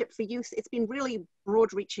leadership for youth. It's been really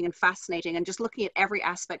broad reaching and fascinating, and just looking at every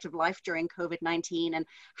aspect of life during COVID-19 and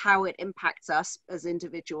how it impacts us as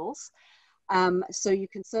individuals. So you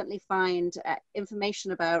can certainly find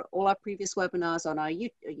information about all our previous webinars on our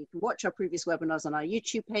YouTube. You can watch our previous webinars on our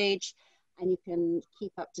YouTube page, and you can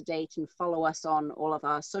keep up to date and follow us on all of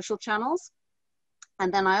our social channels.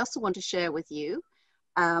 And then I also want to share with you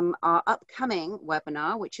our upcoming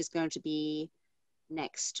webinar, which is going to be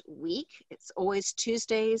next week. It's always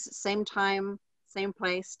Tuesdays, same time, same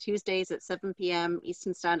place, Tuesdays at 7 p.m.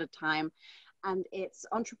 Eastern Standard Time. And it's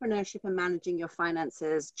entrepreneurship and managing your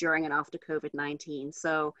finances during and after COVID-19.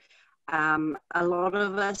 So a lot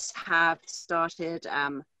of us have started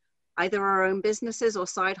either our own businesses or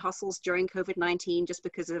side hustles during COVID-19, just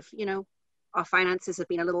because of, our finances have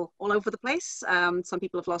been a little all over the place. Some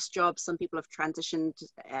people have lost jobs, some people have transitioned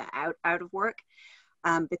out of work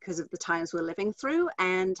because of the times we're living through.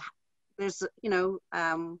 And there's,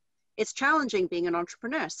 it's challenging being an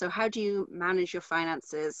entrepreneur. So how do you manage your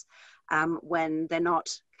finances when they're not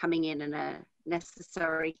coming in a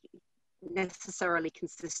necessarily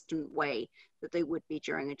consistent way that they would be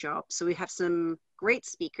during a job? So we have some great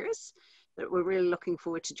speakers that we're really looking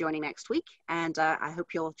forward to joining next week. And I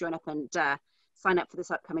hope you'll join up and sign up for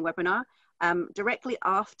this upcoming webinar. Directly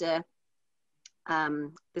after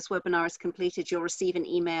this webinar is completed, you'll receive an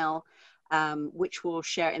email which will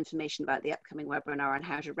share information about the upcoming webinar and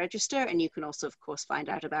how to register. And you can also, of course, find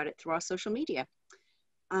out about it through our social media.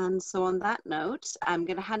 And so on that note, I'm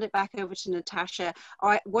going to hand it back over to Natasha. All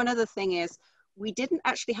right, one other thing is, we didn't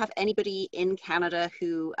actually have anybody in Canada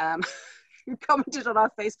who who commented on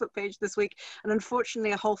our Facebook page this week. And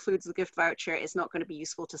unfortunately, a Whole Foods gift voucher is not going to be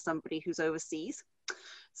useful to somebody who's overseas.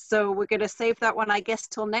 So we're going to save that one, I guess,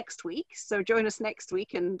 till next week. So join us next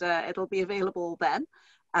week and it'll be available then.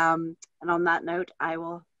 And on that note, I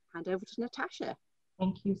will hand over to Natasha.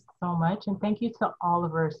 Thank you so much. And thank you to all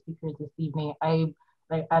of our speakers this evening.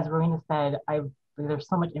 Like as Rowena said, there's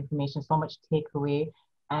so much information, so much takeaway.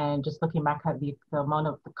 And just looking back at the amount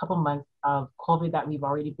of the couple months of COVID that we've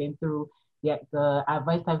already been through, yet the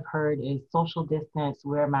advice I've heard is social distance,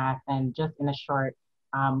 wear masks, and just in a short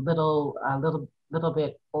little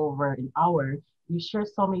bit over an hour, you share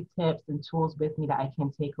so many tips and tools with me that I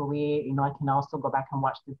can take away. You know, I can also go back and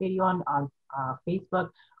watch the video on Facebook,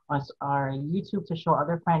 on our YouTube to show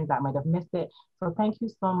other friends that might have missed it. So thank you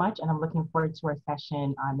so much. And I'm looking forward to our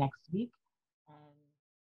session next week.